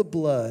all the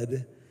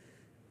blood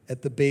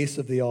at the base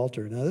of the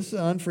altar. Now, this is an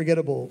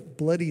unforgettable,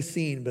 bloody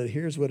scene, but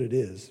here's what it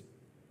is.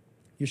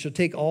 You shall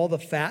take all the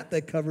fat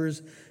that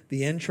covers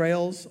the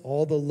entrails,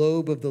 all the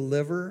lobe of the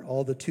liver,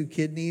 all the 2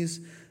 kidneys,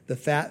 the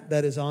fat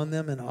that is on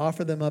them, and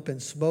offer them up in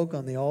smoke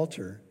on the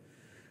altar.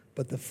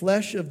 But the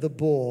flesh of the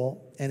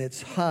bull and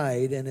its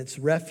hide and its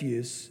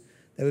refuse,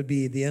 that would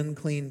be the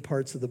unclean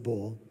parts of the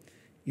bull,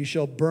 You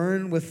shall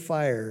burn with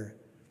fire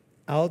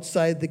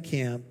outside the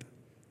camp.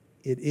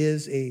 It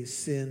is a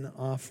sin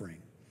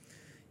offering.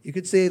 You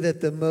could say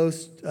that the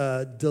most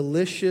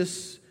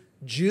delicious,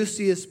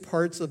 juiciest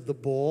parts of the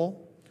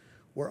bowl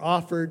were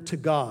offered to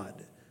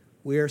God.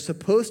 We are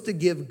supposed to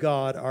give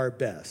God our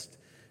best.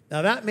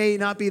 Now, that may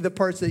not be the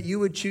parts that you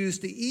would choose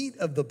to eat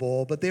of the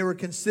bowl, but they were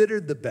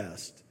considered the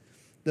best,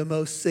 the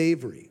most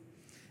savory.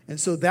 And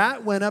so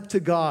that went up to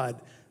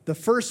God. The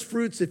first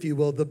fruits, if you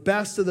will, the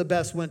best of the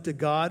best went to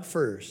God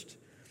first.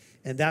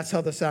 And that's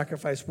how the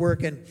sacrifice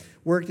worked.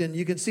 And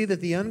you can see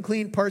that the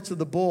unclean parts of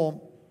the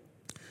bowl,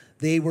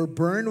 they were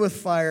burned with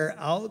fire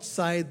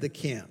outside the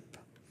camp.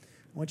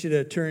 I want you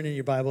to turn in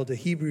your Bible to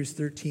Hebrews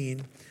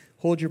 13.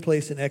 Hold your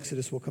place in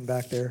Exodus. We'll come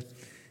back there.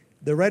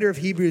 The writer of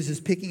Hebrews is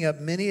picking up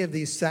many of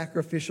these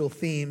sacrificial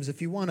themes.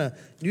 If you want a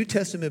New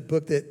Testament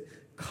book that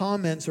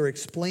comments or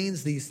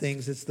explains these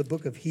things, it's the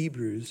book of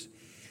Hebrews.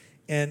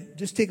 And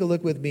just take a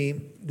look with me.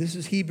 This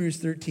is Hebrews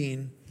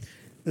 13.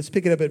 Let's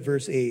pick it up at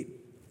verse 8.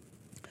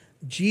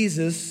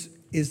 Jesus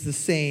is the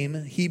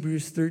same,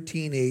 Hebrews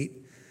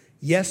 13:8,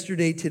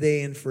 yesterday,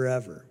 today, and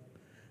forever.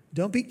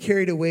 Don't be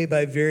carried away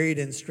by varied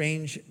and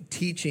strange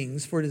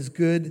teachings, for it is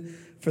good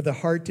for the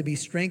heart to be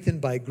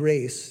strengthened by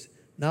grace,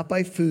 not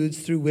by foods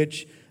through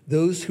which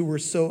those who were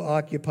so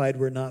occupied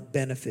were not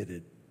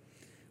benefited.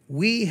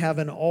 We have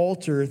an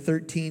altar,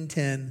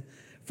 13:10,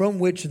 from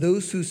which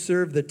those who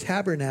serve the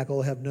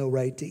tabernacle have no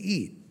right to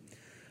eat.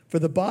 For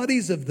the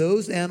bodies of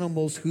those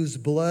animals whose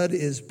blood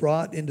is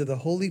brought into the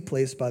holy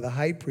place by the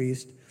high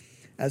priest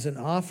as an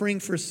offering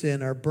for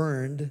sin are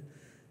burned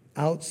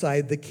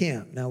outside the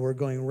camp. Now we're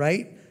going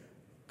right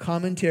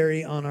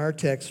commentary on our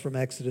text from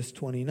Exodus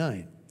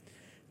 29.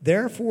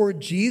 Therefore,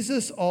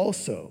 Jesus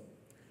also,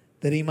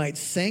 that he might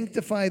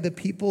sanctify the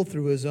people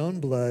through his own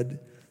blood,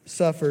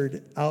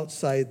 suffered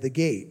outside the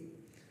gate.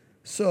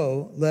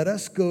 So let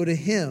us go to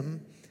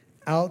him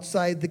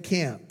outside the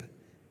camp,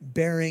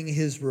 bearing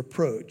his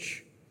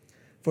reproach.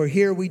 For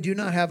here we do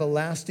not have a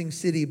lasting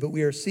city, but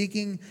we are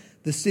seeking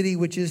the city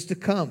which is to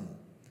come.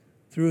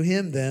 Through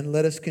him, then,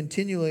 let us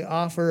continually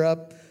offer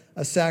up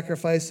a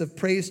sacrifice of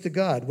praise to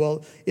God.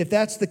 Well, if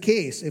that's the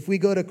case, if we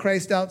go to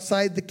Christ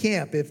outside the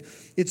camp,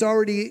 if it's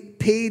already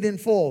paid in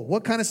full,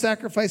 what kind of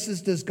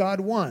sacrifices does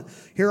God want?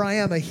 Here I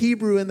am, a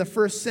Hebrew in the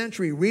first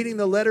century, reading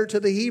the letter to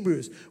the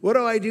Hebrews. What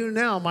do I do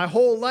now? My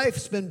whole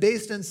life's been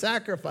based in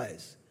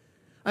sacrifice.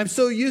 I'm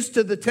so used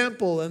to the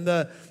temple and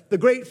the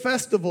great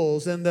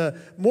festivals and the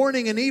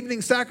morning and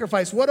evening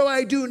sacrifice. What do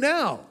I do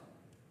now?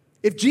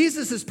 If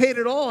Jesus has paid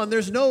it all and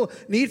there's no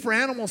need for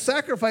animal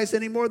sacrifice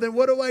anymore, then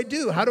what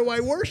do? How do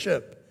I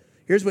worship?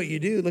 Here's what you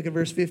do. Look at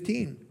verse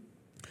 15.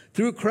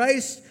 Through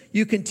Christ,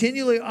 you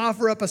continually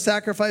offer up a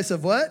sacrifice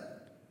of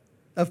what?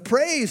 Of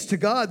praise to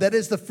God. That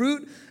is the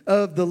fruit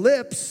of the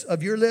lips,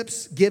 of your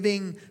lips,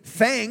 giving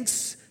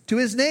thanks to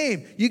his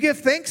name. You give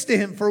thanks to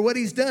him for what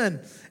he's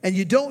done. And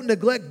you don't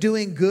neglect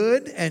doing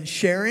good and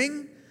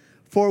sharing.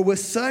 For with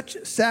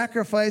such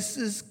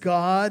sacrifices,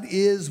 God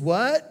is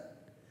what?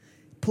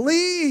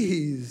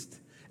 Pleased.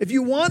 If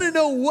you want to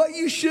know what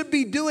you should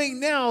be doing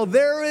now,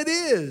 there it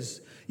is.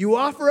 You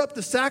offer up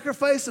the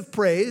sacrifice of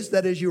praise.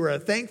 That is, you are a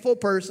thankful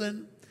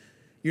person.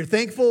 You're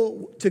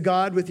thankful to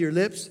God with your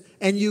lips.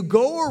 And you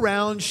go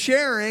around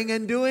sharing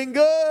and doing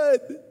good.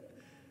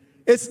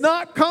 It's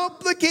not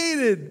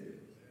complicated.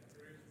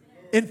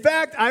 In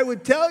fact, I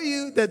would tell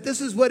you that this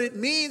is what it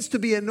means to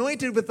be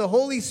anointed with the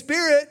Holy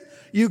Spirit.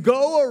 You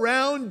go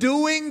around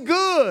doing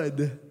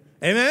good.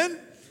 Amen?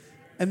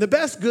 And the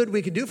best good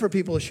we can do for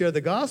people is share the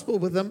gospel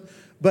with them.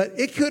 But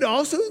it could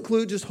also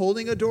include just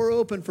holding a door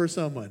open for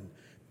someone.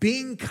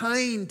 Being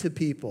kind to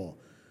people.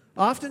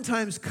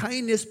 Oftentimes,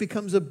 kindness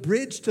becomes a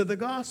bridge to the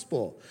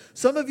gospel.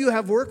 Some of you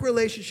have work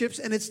relationships,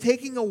 and it's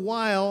taking a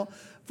while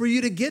for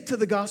you to get to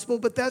the gospel,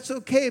 but that's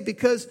okay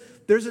because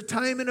there's a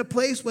time and a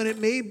place when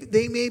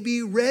they may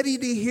be ready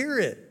to hear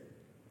it.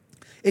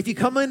 If you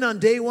come in on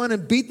day one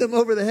and beat them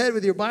over the head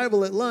with your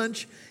Bible at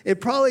lunch,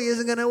 it probably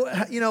isn't going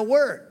to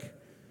work.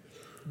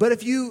 But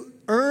if you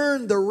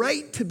earn the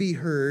right to be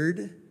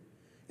heard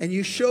and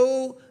you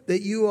show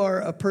that you are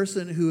a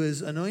person who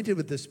is anointed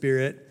with the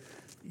Spirit,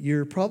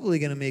 you're probably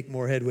going to make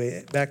more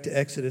headway. Back to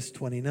Exodus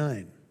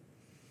 29.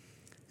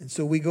 And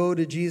so we go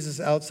to Jesus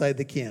outside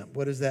the camp.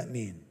 What does that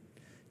mean?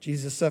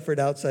 Jesus suffered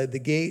outside the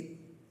gate.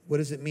 What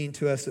does it mean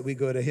to us that we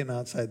go to him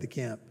outside the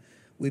camp?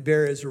 We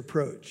bear his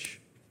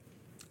reproach.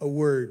 A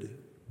word.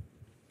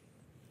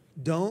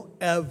 Don't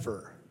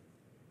ever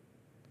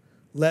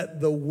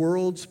let the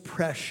world's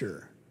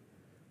pressure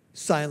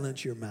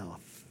silence your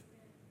mouth.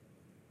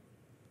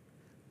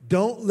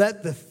 Don't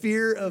let the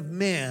fear of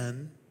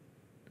man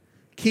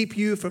keep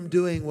you from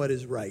doing what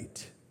is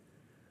right.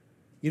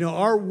 You know,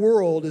 our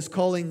world is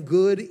calling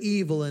good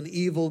evil and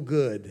evil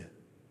good.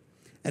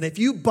 And if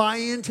you buy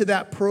into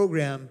that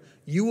program,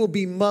 you will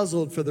be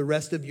muzzled for the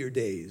rest of your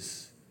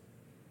days.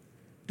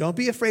 Don't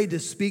be afraid to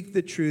speak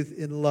the truth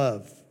in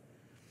love.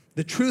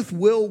 The truth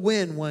will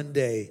win one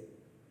day.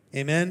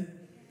 Amen?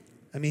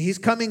 I mean, he's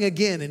coming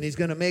again, and he's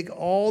going to make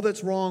all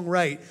that's wrong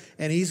right.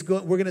 And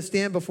we're going to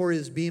stand before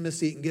his bema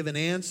seat and give an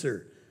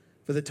answer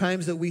for the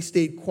times that we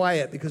stayed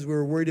quiet because we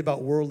were worried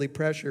about worldly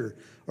pressure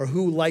or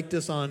who liked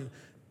us on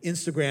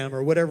Instagram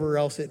or whatever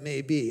else it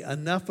may be.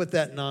 Enough with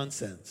that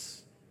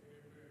nonsense.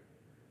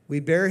 We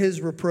bear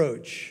his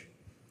reproach.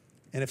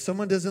 And if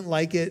someone doesn't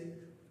like it,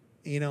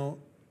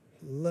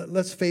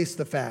 let's face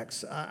the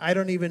facts. I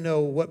don't even know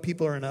what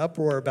people are in an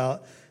uproar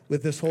about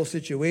with this whole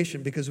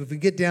situation, because if we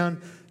get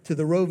down to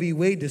the Roe v.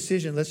 Wade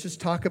decision, let's just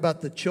talk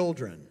about the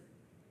children.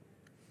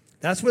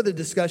 That's where the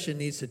discussion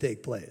needs to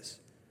take place.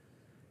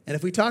 And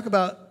if we talk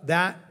about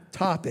that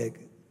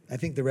topic, I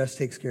think the rest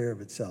takes care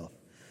of itself.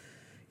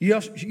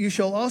 You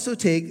shall also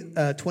take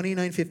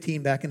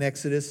 29:15 back in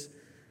Exodus.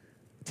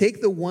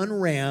 Take the one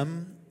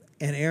ram,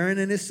 and Aaron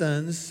and his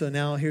sons. So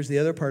now here's the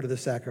other part of the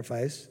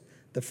sacrifice.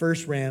 The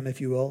first ram,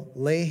 if you will.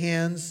 Lay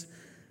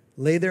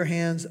their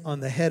hands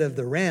on the head of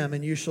the ram,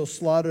 and you shall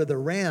slaughter the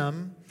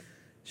ram,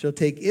 shall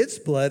take its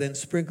blood and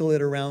sprinkle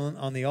it around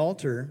on the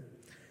altar.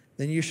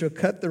 Then you shall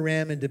cut the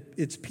ram into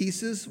its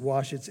pieces,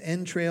 wash its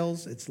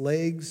entrails, its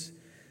legs,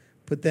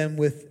 put them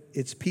with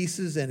its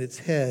pieces and its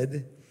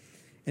head,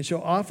 and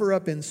shall offer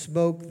up in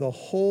smoke the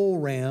whole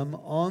ram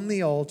on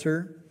the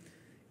altar.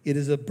 It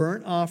is a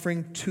burnt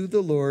offering to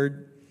the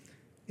Lord.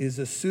 It is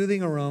a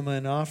soothing aroma,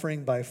 an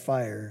offering by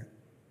fire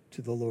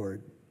to the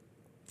Lord.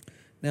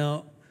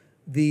 Now,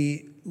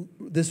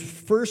 this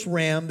first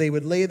ram, they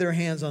would lay their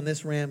hands on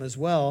this ram as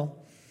well.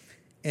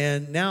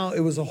 And now it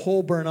was a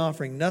whole burnt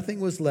offering. Nothing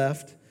was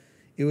left.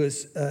 It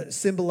was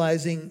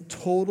symbolizing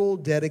total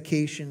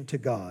dedication to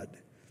God.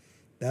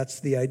 That's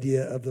the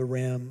idea of the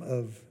ram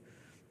of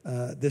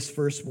this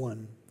first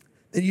one.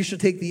 Then you shall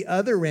take the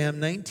other ram,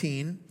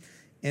 19,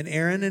 and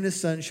Aaron and his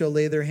son shall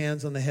lay their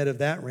hands on the head of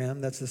that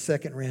ram. That's the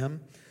second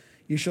ram.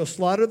 You shall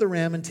slaughter the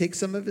ram and take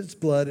some of its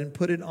blood and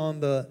put it on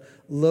the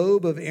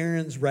lobe of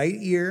Aaron's right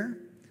ear,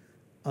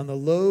 on the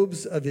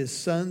lobes of his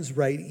son's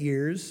right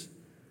ears,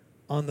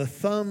 on the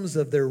thumbs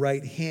of their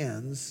right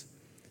hands,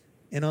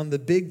 and on the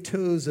big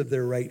toes of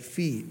their right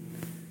feet,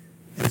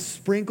 and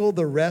sprinkle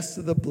the rest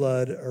of the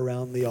blood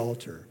around the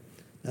altar.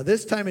 Now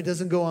this time it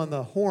doesn't go on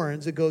the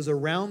horns, it goes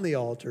around the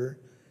altar,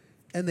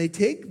 and they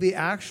take the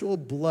actual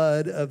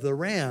blood of the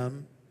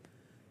ram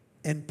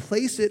and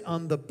place it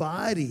on the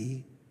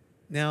body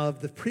now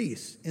of the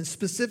priest in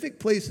specific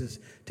places.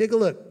 Take a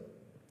look.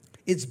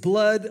 It's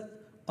blood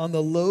on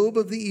the lobe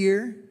of the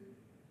ear,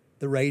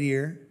 the right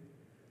ear,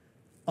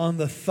 on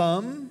the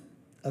thumb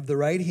of the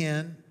right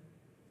hand,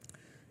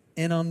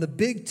 and on the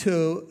big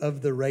toe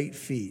of the right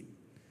feet.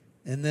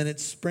 And then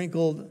it's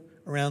sprinkled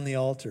around the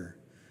altar.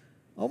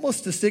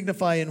 Almost to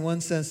signify in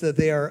one sense that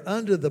they are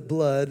under the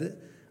blood,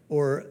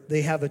 or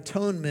they have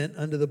atonement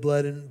under the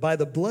blood. And by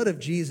the blood of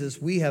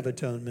Jesus, we have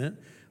atonement.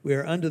 We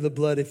are under the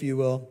blood, if you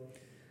will.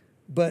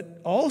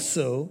 But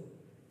also,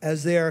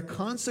 as they are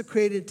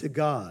consecrated to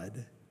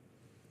God,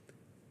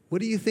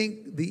 what do you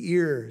think the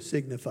ear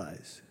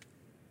signifies?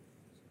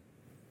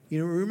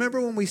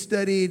 Remember when we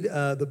studied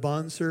the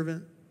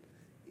bondservant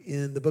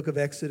in the book of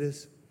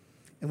Exodus?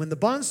 And when the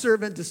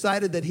bondservant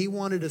decided that he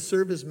wanted to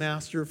serve his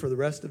master for the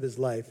rest of his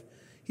life,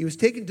 he was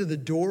taken to the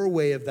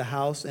doorway of the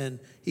house and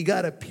he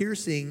got a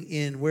piercing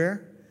in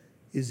where?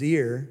 His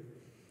ear.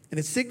 And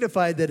it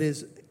signified that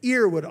his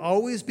ear would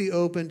always be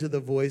open to the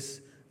voice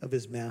of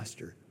his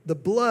master. The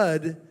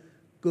blood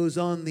goes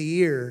on the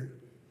ear,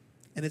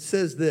 and it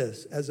says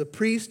this: as a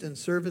priest in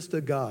service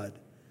to God,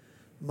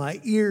 my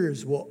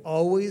ears will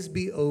always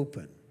be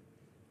open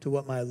to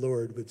what my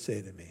Lord would say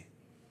to me.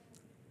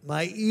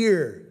 My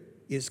ear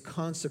is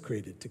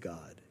consecrated to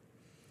God.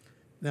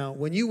 Now,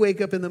 when you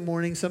wake up in the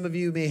morning, some of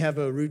you may have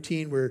a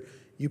routine where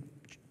you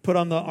put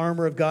on the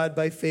armor of God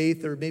by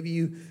faith, or maybe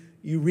you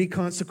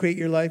reconsecrate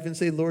your life and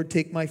say, Lord,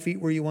 take my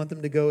feet where you want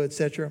them to go,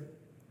 etc.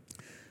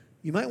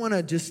 You might want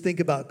to just think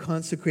about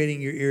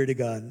consecrating your ear to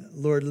God.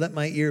 Lord, let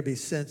my ear be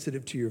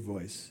sensitive to your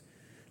voice.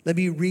 Let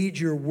me read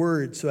your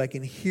word so I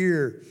can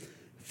hear.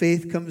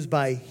 Faith comes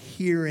by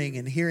hearing,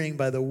 and hearing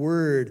by the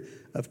word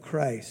of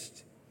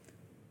Christ.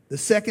 The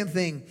second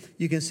thing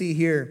you can see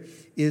here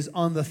is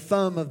on the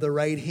thumb of the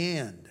right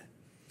hand.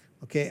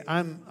 Okay,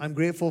 I'm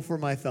grateful for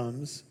my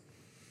thumbs.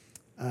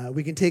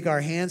 We can take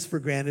our hands for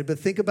granted, but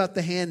think about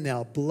the hand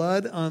now.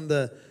 Blood on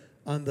the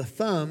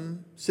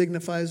thumb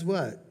signifies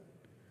what?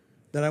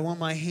 That I want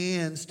my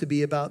hands to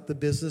be about the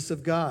business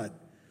of God.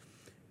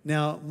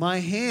 Now, my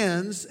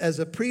hands as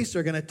a priest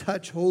are going to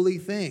touch holy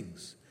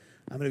things.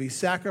 I'm going to be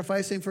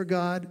sacrificing for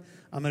God.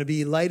 I'm going to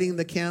be lighting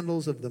the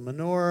candles of the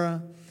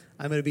menorah.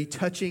 I'm going to be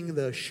touching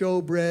the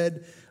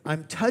showbread.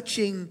 I'm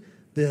touching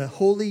the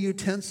holy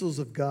utensils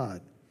of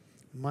God.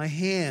 My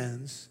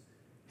hands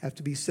have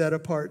to be set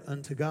apart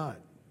unto God.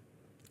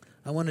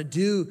 I want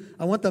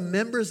the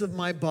members of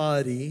my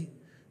body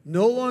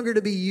no longer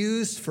to be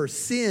used for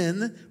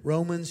sin,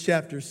 Romans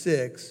chapter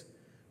 6,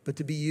 but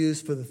to be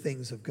used for the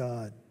things of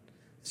God.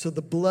 So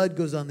the blood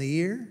goes on the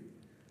ear,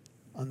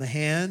 on the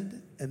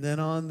hand, and then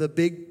on the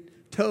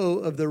big toe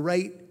of the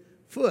right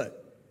foot.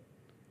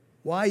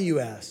 Why, you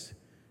ask?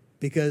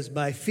 Because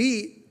my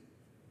feet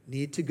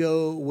need to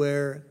go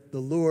where the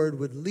Lord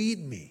would lead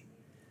me.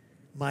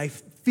 My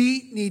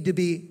feet need to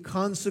be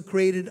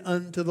consecrated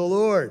unto the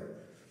Lord.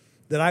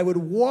 That I would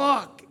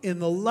walk in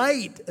the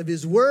light of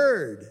His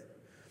Word.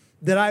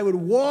 That I would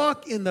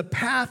walk in the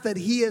path that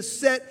He has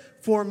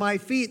set for my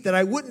feet. That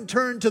I wouldn't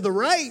turn to the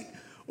right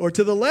or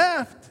to the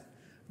left.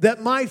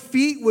 That my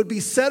feet would be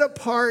set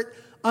apart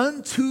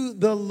unto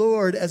the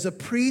Lord as a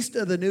priest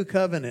of the new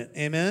covenant.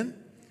 Amen?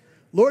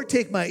 Lord,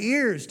 take my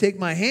ears, take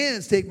my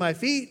hands, take my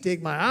feet,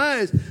 take my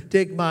eyes,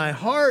 take my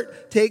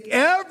heart, take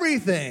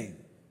everything.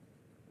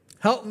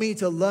 Help me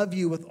to love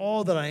you with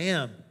all that I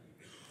am.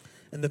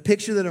 And the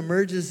picture that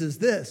emerges is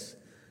this.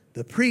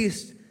 The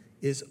priest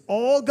is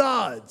all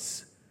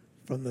God's,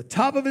 from the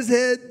top of his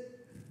head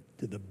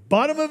to the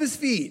bottom of his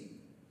feet.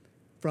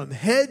 From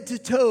head to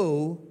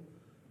toe,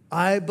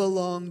 I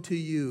belong to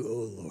you,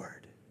 O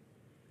Lord.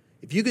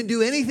 If you can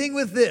do anything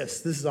with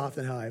this is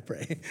often how I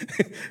pray.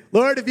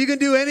 Lord, if you can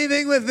do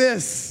anything with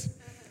this,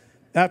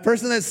 that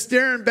person that's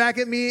staring back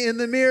at me in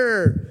the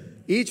mirror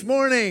each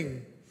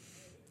morning,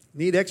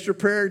 need extra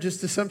prayer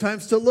just to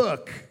sometimes to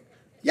look.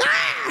 Yeah!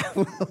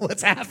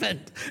 What's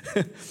happened?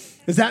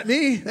 Is that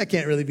me? That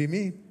can't really be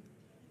me.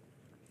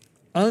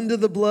 Under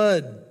the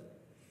blood,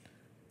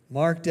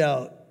 marked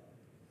out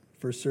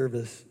for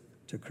service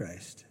to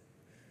Christ.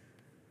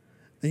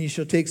 Then you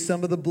shall take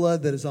some of the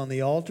blood that is on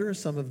the altar,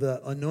 some of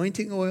the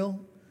anointing oil,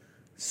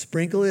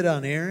 sprinkle it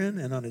on Aaron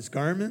and on his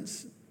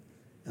garments,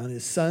 on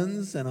his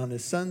sons and on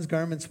his sons'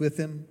 garments with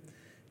him.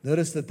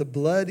 Notice that the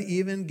blood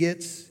even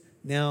gets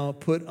now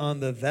put on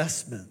the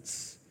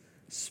vestments.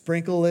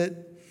 Sprinkle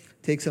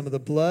it, take some of the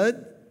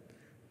blood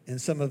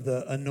and some of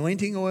the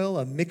anointing oil,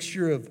 a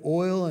mixture of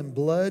oil and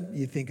blood.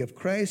 You think of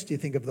Christ, you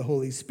think of the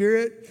Holy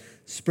Spirit.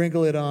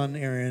 Sprinkle it on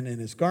Aaron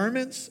and his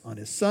garments, on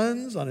his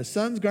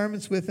sons'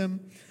 garments with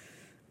him.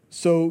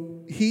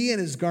 So he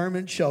and his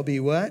garment shall be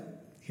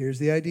what? Here's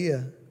the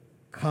idea.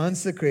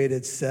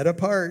 Consecrated, set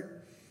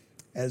apart,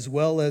 as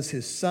well as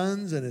his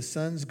sons and his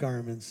sons'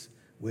 garments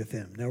with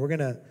him. Now we're going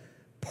to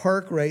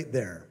park right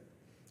there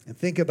and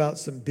think about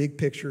some big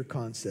picture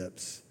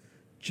concepts.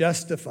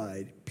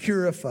 Justified,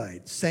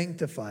 purified,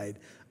 sanctified,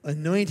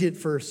 anointed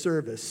for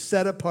service,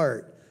 set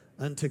apart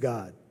unto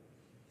God.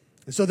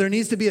 And so there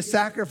needs to be a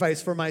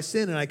sacrifice for my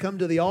sin. And I come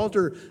to the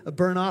altar of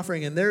burnt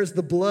offering, and there's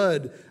the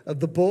blood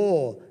of the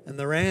bull and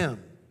the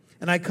ram.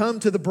 And I come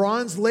to the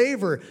bronze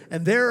laver,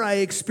 and there I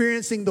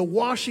experiencing the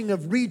washing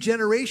of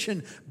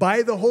regeneration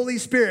by the Holy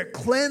Spirit,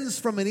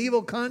 cleansed from an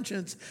evil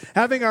conscience,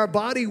 having our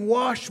body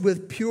washed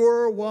with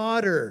pure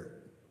water.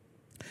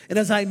 And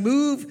as I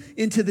move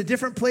into the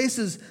different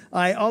places,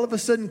 I all of a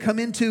sudden come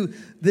into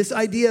this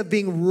idea of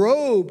being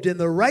robed in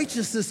the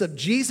righteousness of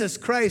Jesus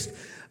Christ.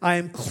 I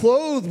am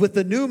clothed with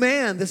the new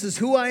man. This is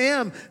who I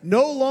am.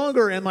 No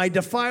longer am I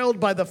defiled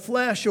by the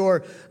flesh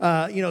or,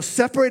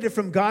 separated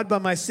from God by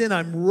my sin.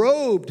 I'm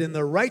robed in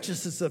the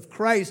righteousness of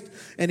Christ.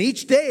 And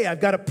each day I've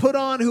got to put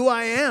on who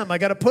I am. I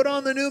got to put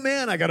on the new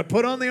man. I got to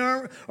put on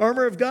the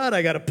armor of God.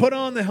 I got to put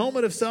on the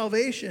helmet of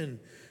salvation,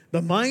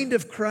 the mind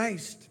of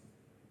Christ.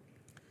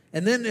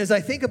 And then as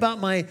I think about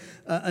my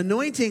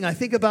anointing, I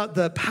think about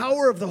the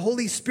power of the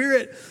Holy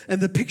Spirit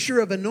and the picture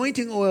of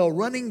anointing oil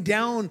running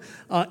down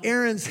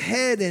Aaron's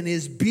head and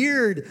his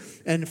beard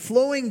and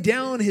flowing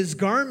down his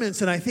garments.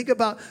 And I think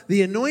about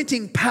the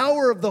anointing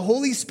power of the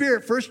Holy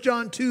Spirit. 1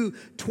 John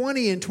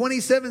 2:20 and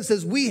 27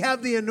 says, we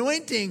have the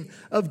anointing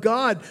of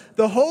God.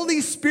 The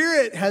Holy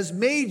Spirit has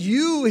made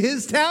you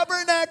his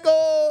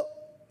tabernacle.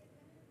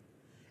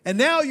 And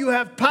now you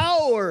have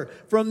power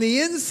from the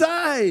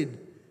inside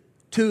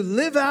to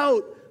live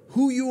out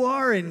who you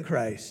are in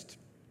Christ.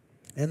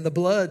 And the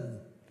blood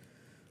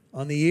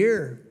on the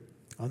ear,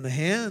 on the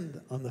hand,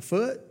 on the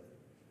foot,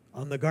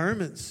 on the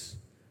garments,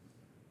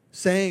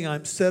 saying,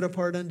 I'm set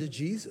apart unto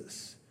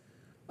Jesus.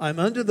 I'm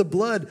under the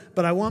blood,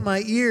 but I want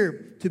my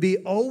ear to be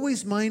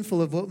always mindful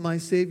of what my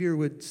Savior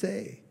would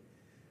say.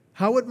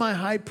 How would my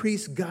high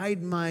priest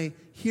guide my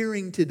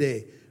hearing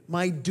today,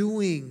 my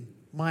doing,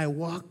 my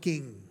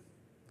walking?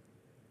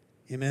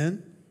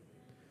 Amen?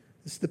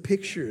 It's the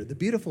picture, the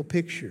beautiful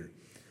picture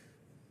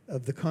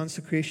of the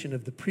consecration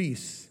of the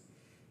priests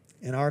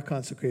and our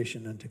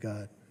consecration unto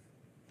God.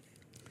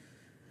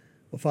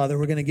 Well, Father,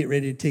 we're going to get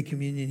ready to take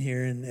communion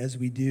here, and as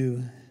we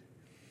do,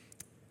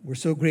 we're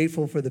so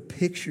grateful for the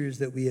pictures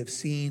that we have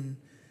seen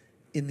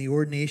in the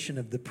ordination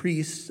of the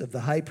priests, of the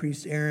high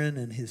priest Aaron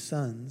and his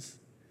sons.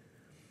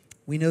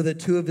 We know that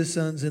two of his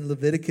sons in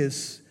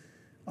Leviticus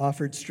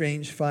offered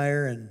strange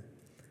fire, and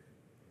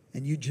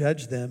you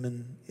judge them,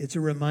 and it's a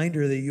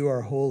reminder that you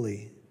are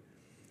holy.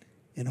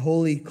 And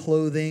holy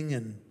clothing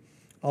and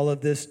all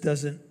of this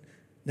doesn't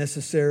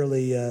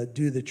necessarily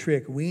do the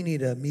trick. We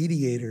need a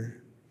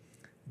mediator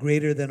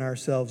greater than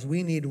ourselves.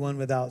 We need one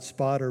without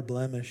spot or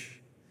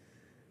blemish.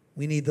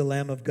 We need the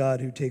Lamb of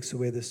God who takes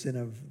away the sin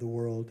of the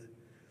world.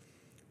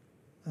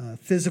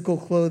 Physical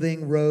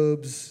clothing,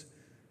 robes,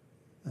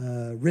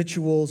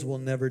 rituals will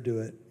never do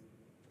it.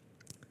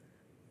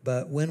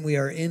 But when we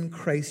are in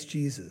Christ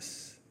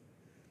Jesus,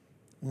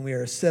 when we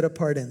are set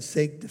apart and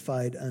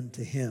sanctified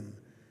unto him,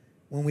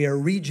 when we are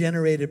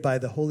regenerated by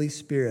the Holy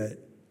Spirit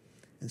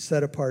and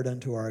set apart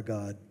unto our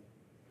God.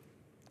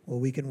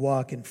 Well, we can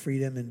walk in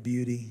freedom and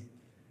beauty,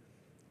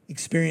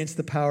 experience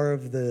the power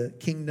of the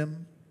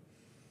kingdom,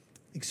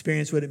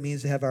 experience what it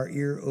means to have our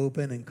ear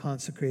open and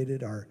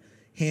consecrated, our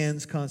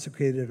hands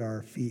consecrated,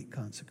 our feet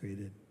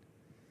consecrated.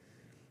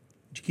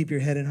 Would you keep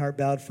your head and heart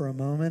bowed for a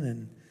moment?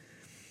 And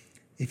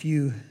if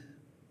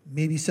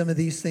maybe some of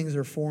these things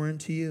are foreign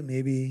to you,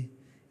 maybe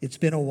it's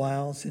been a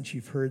while since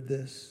you've heard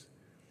this.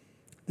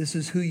 This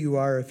is who you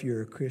are if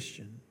you're a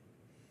Christian.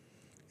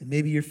 And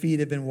maybe your feet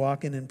have been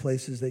walking in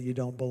places that you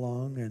don't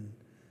belong, and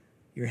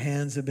your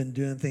hands have been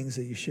doing things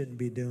that you shouldn't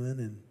be doing,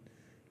 and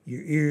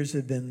your ears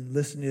have been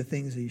listening to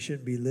things that you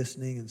shouldn't be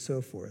listening, and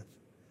so forth.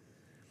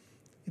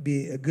 It'd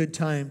be a good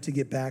time to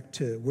get back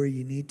to where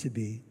you need to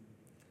be.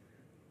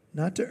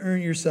 Not to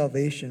earn your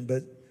salvation,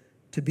 but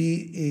to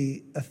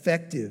be an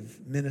effective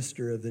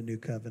minister of the new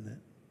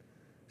covenant,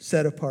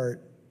 set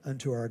apart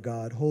unto our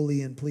God,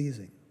 holy and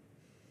pleasing.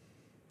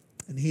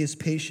 And he is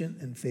patient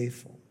and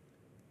faithful.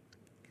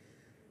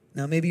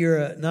 Now, maybe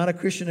you're not a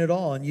Christian at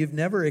all, and you've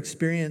never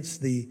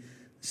experienced the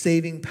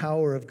saving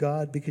power of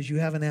God because you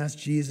haven't asked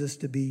Jesus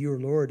to be your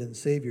Lord and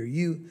Savior.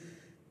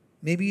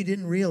 Maybe you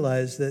didn't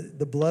realize that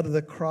the blood of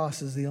the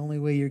cross is the only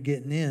way you're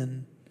getting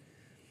in,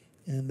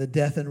 and the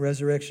death and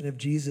resurrection of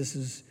Jesus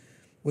is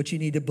what you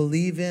need to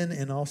believe in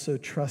and also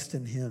trust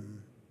in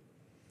him.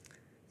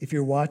 If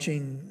you're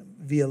watching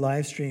via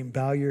live stream,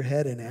 bow your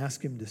head and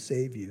ask him to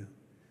save you.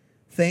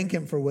 Thank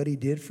him for what he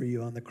did for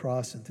you on the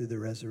cross and through the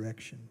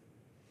resurrection.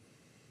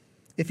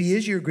 If he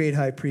is your great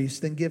high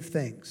priest, then give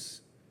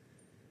thanks.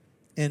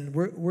 And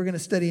we're going to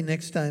study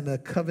next time a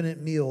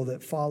covenant meal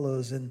that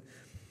follows, and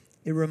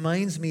it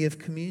reminds me of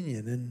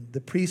communion. And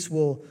the priests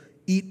will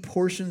eat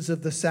portions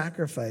of the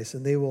sacrifice,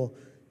 and they will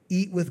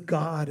eat with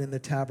God in the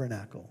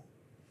tabernacle.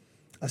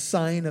 A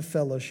sign of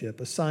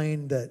fellowship, a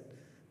sign that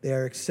they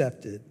are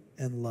accepted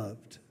and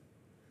loved.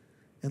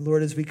 And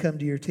Lord, as we come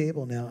to your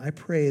table now, I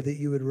pray that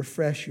you would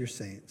refresh your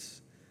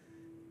saints,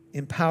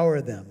 empower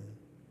them,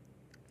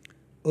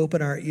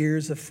 open our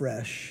ears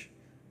afresh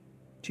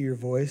to your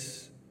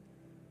voice,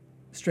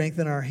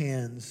 strengthen our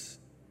hands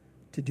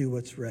to do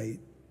what's right,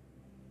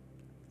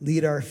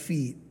 lead our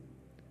feet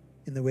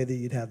in the way that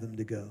you'd have them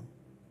to go.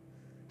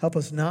 Help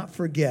us not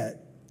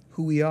forget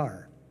who we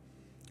are,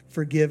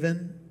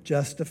 forgiven,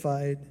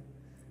 justified,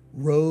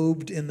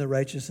 robed in the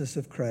righteousness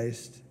of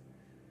Christ,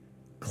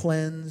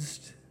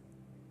 cleansed,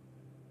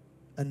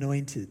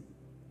 anointed,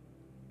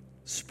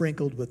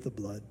 sprinkled with the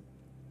blood.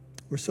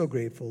 We're so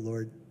grateful,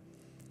 Lord.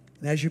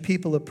 And as your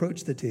people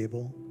approach the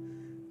table,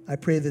 I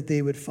pray that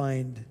they would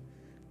find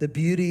the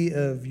beauty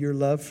of your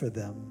love for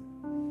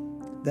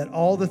them, that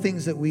all the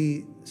things that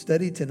we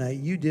studied tonight,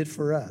 you did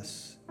for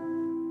us,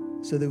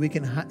 so that we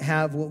can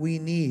have what we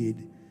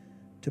need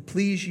to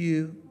please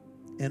you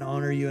and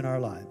honor you in our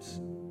lives.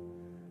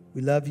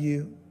 We love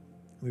you.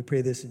 We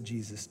pray this in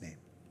Jesus' name.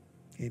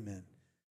 Amen.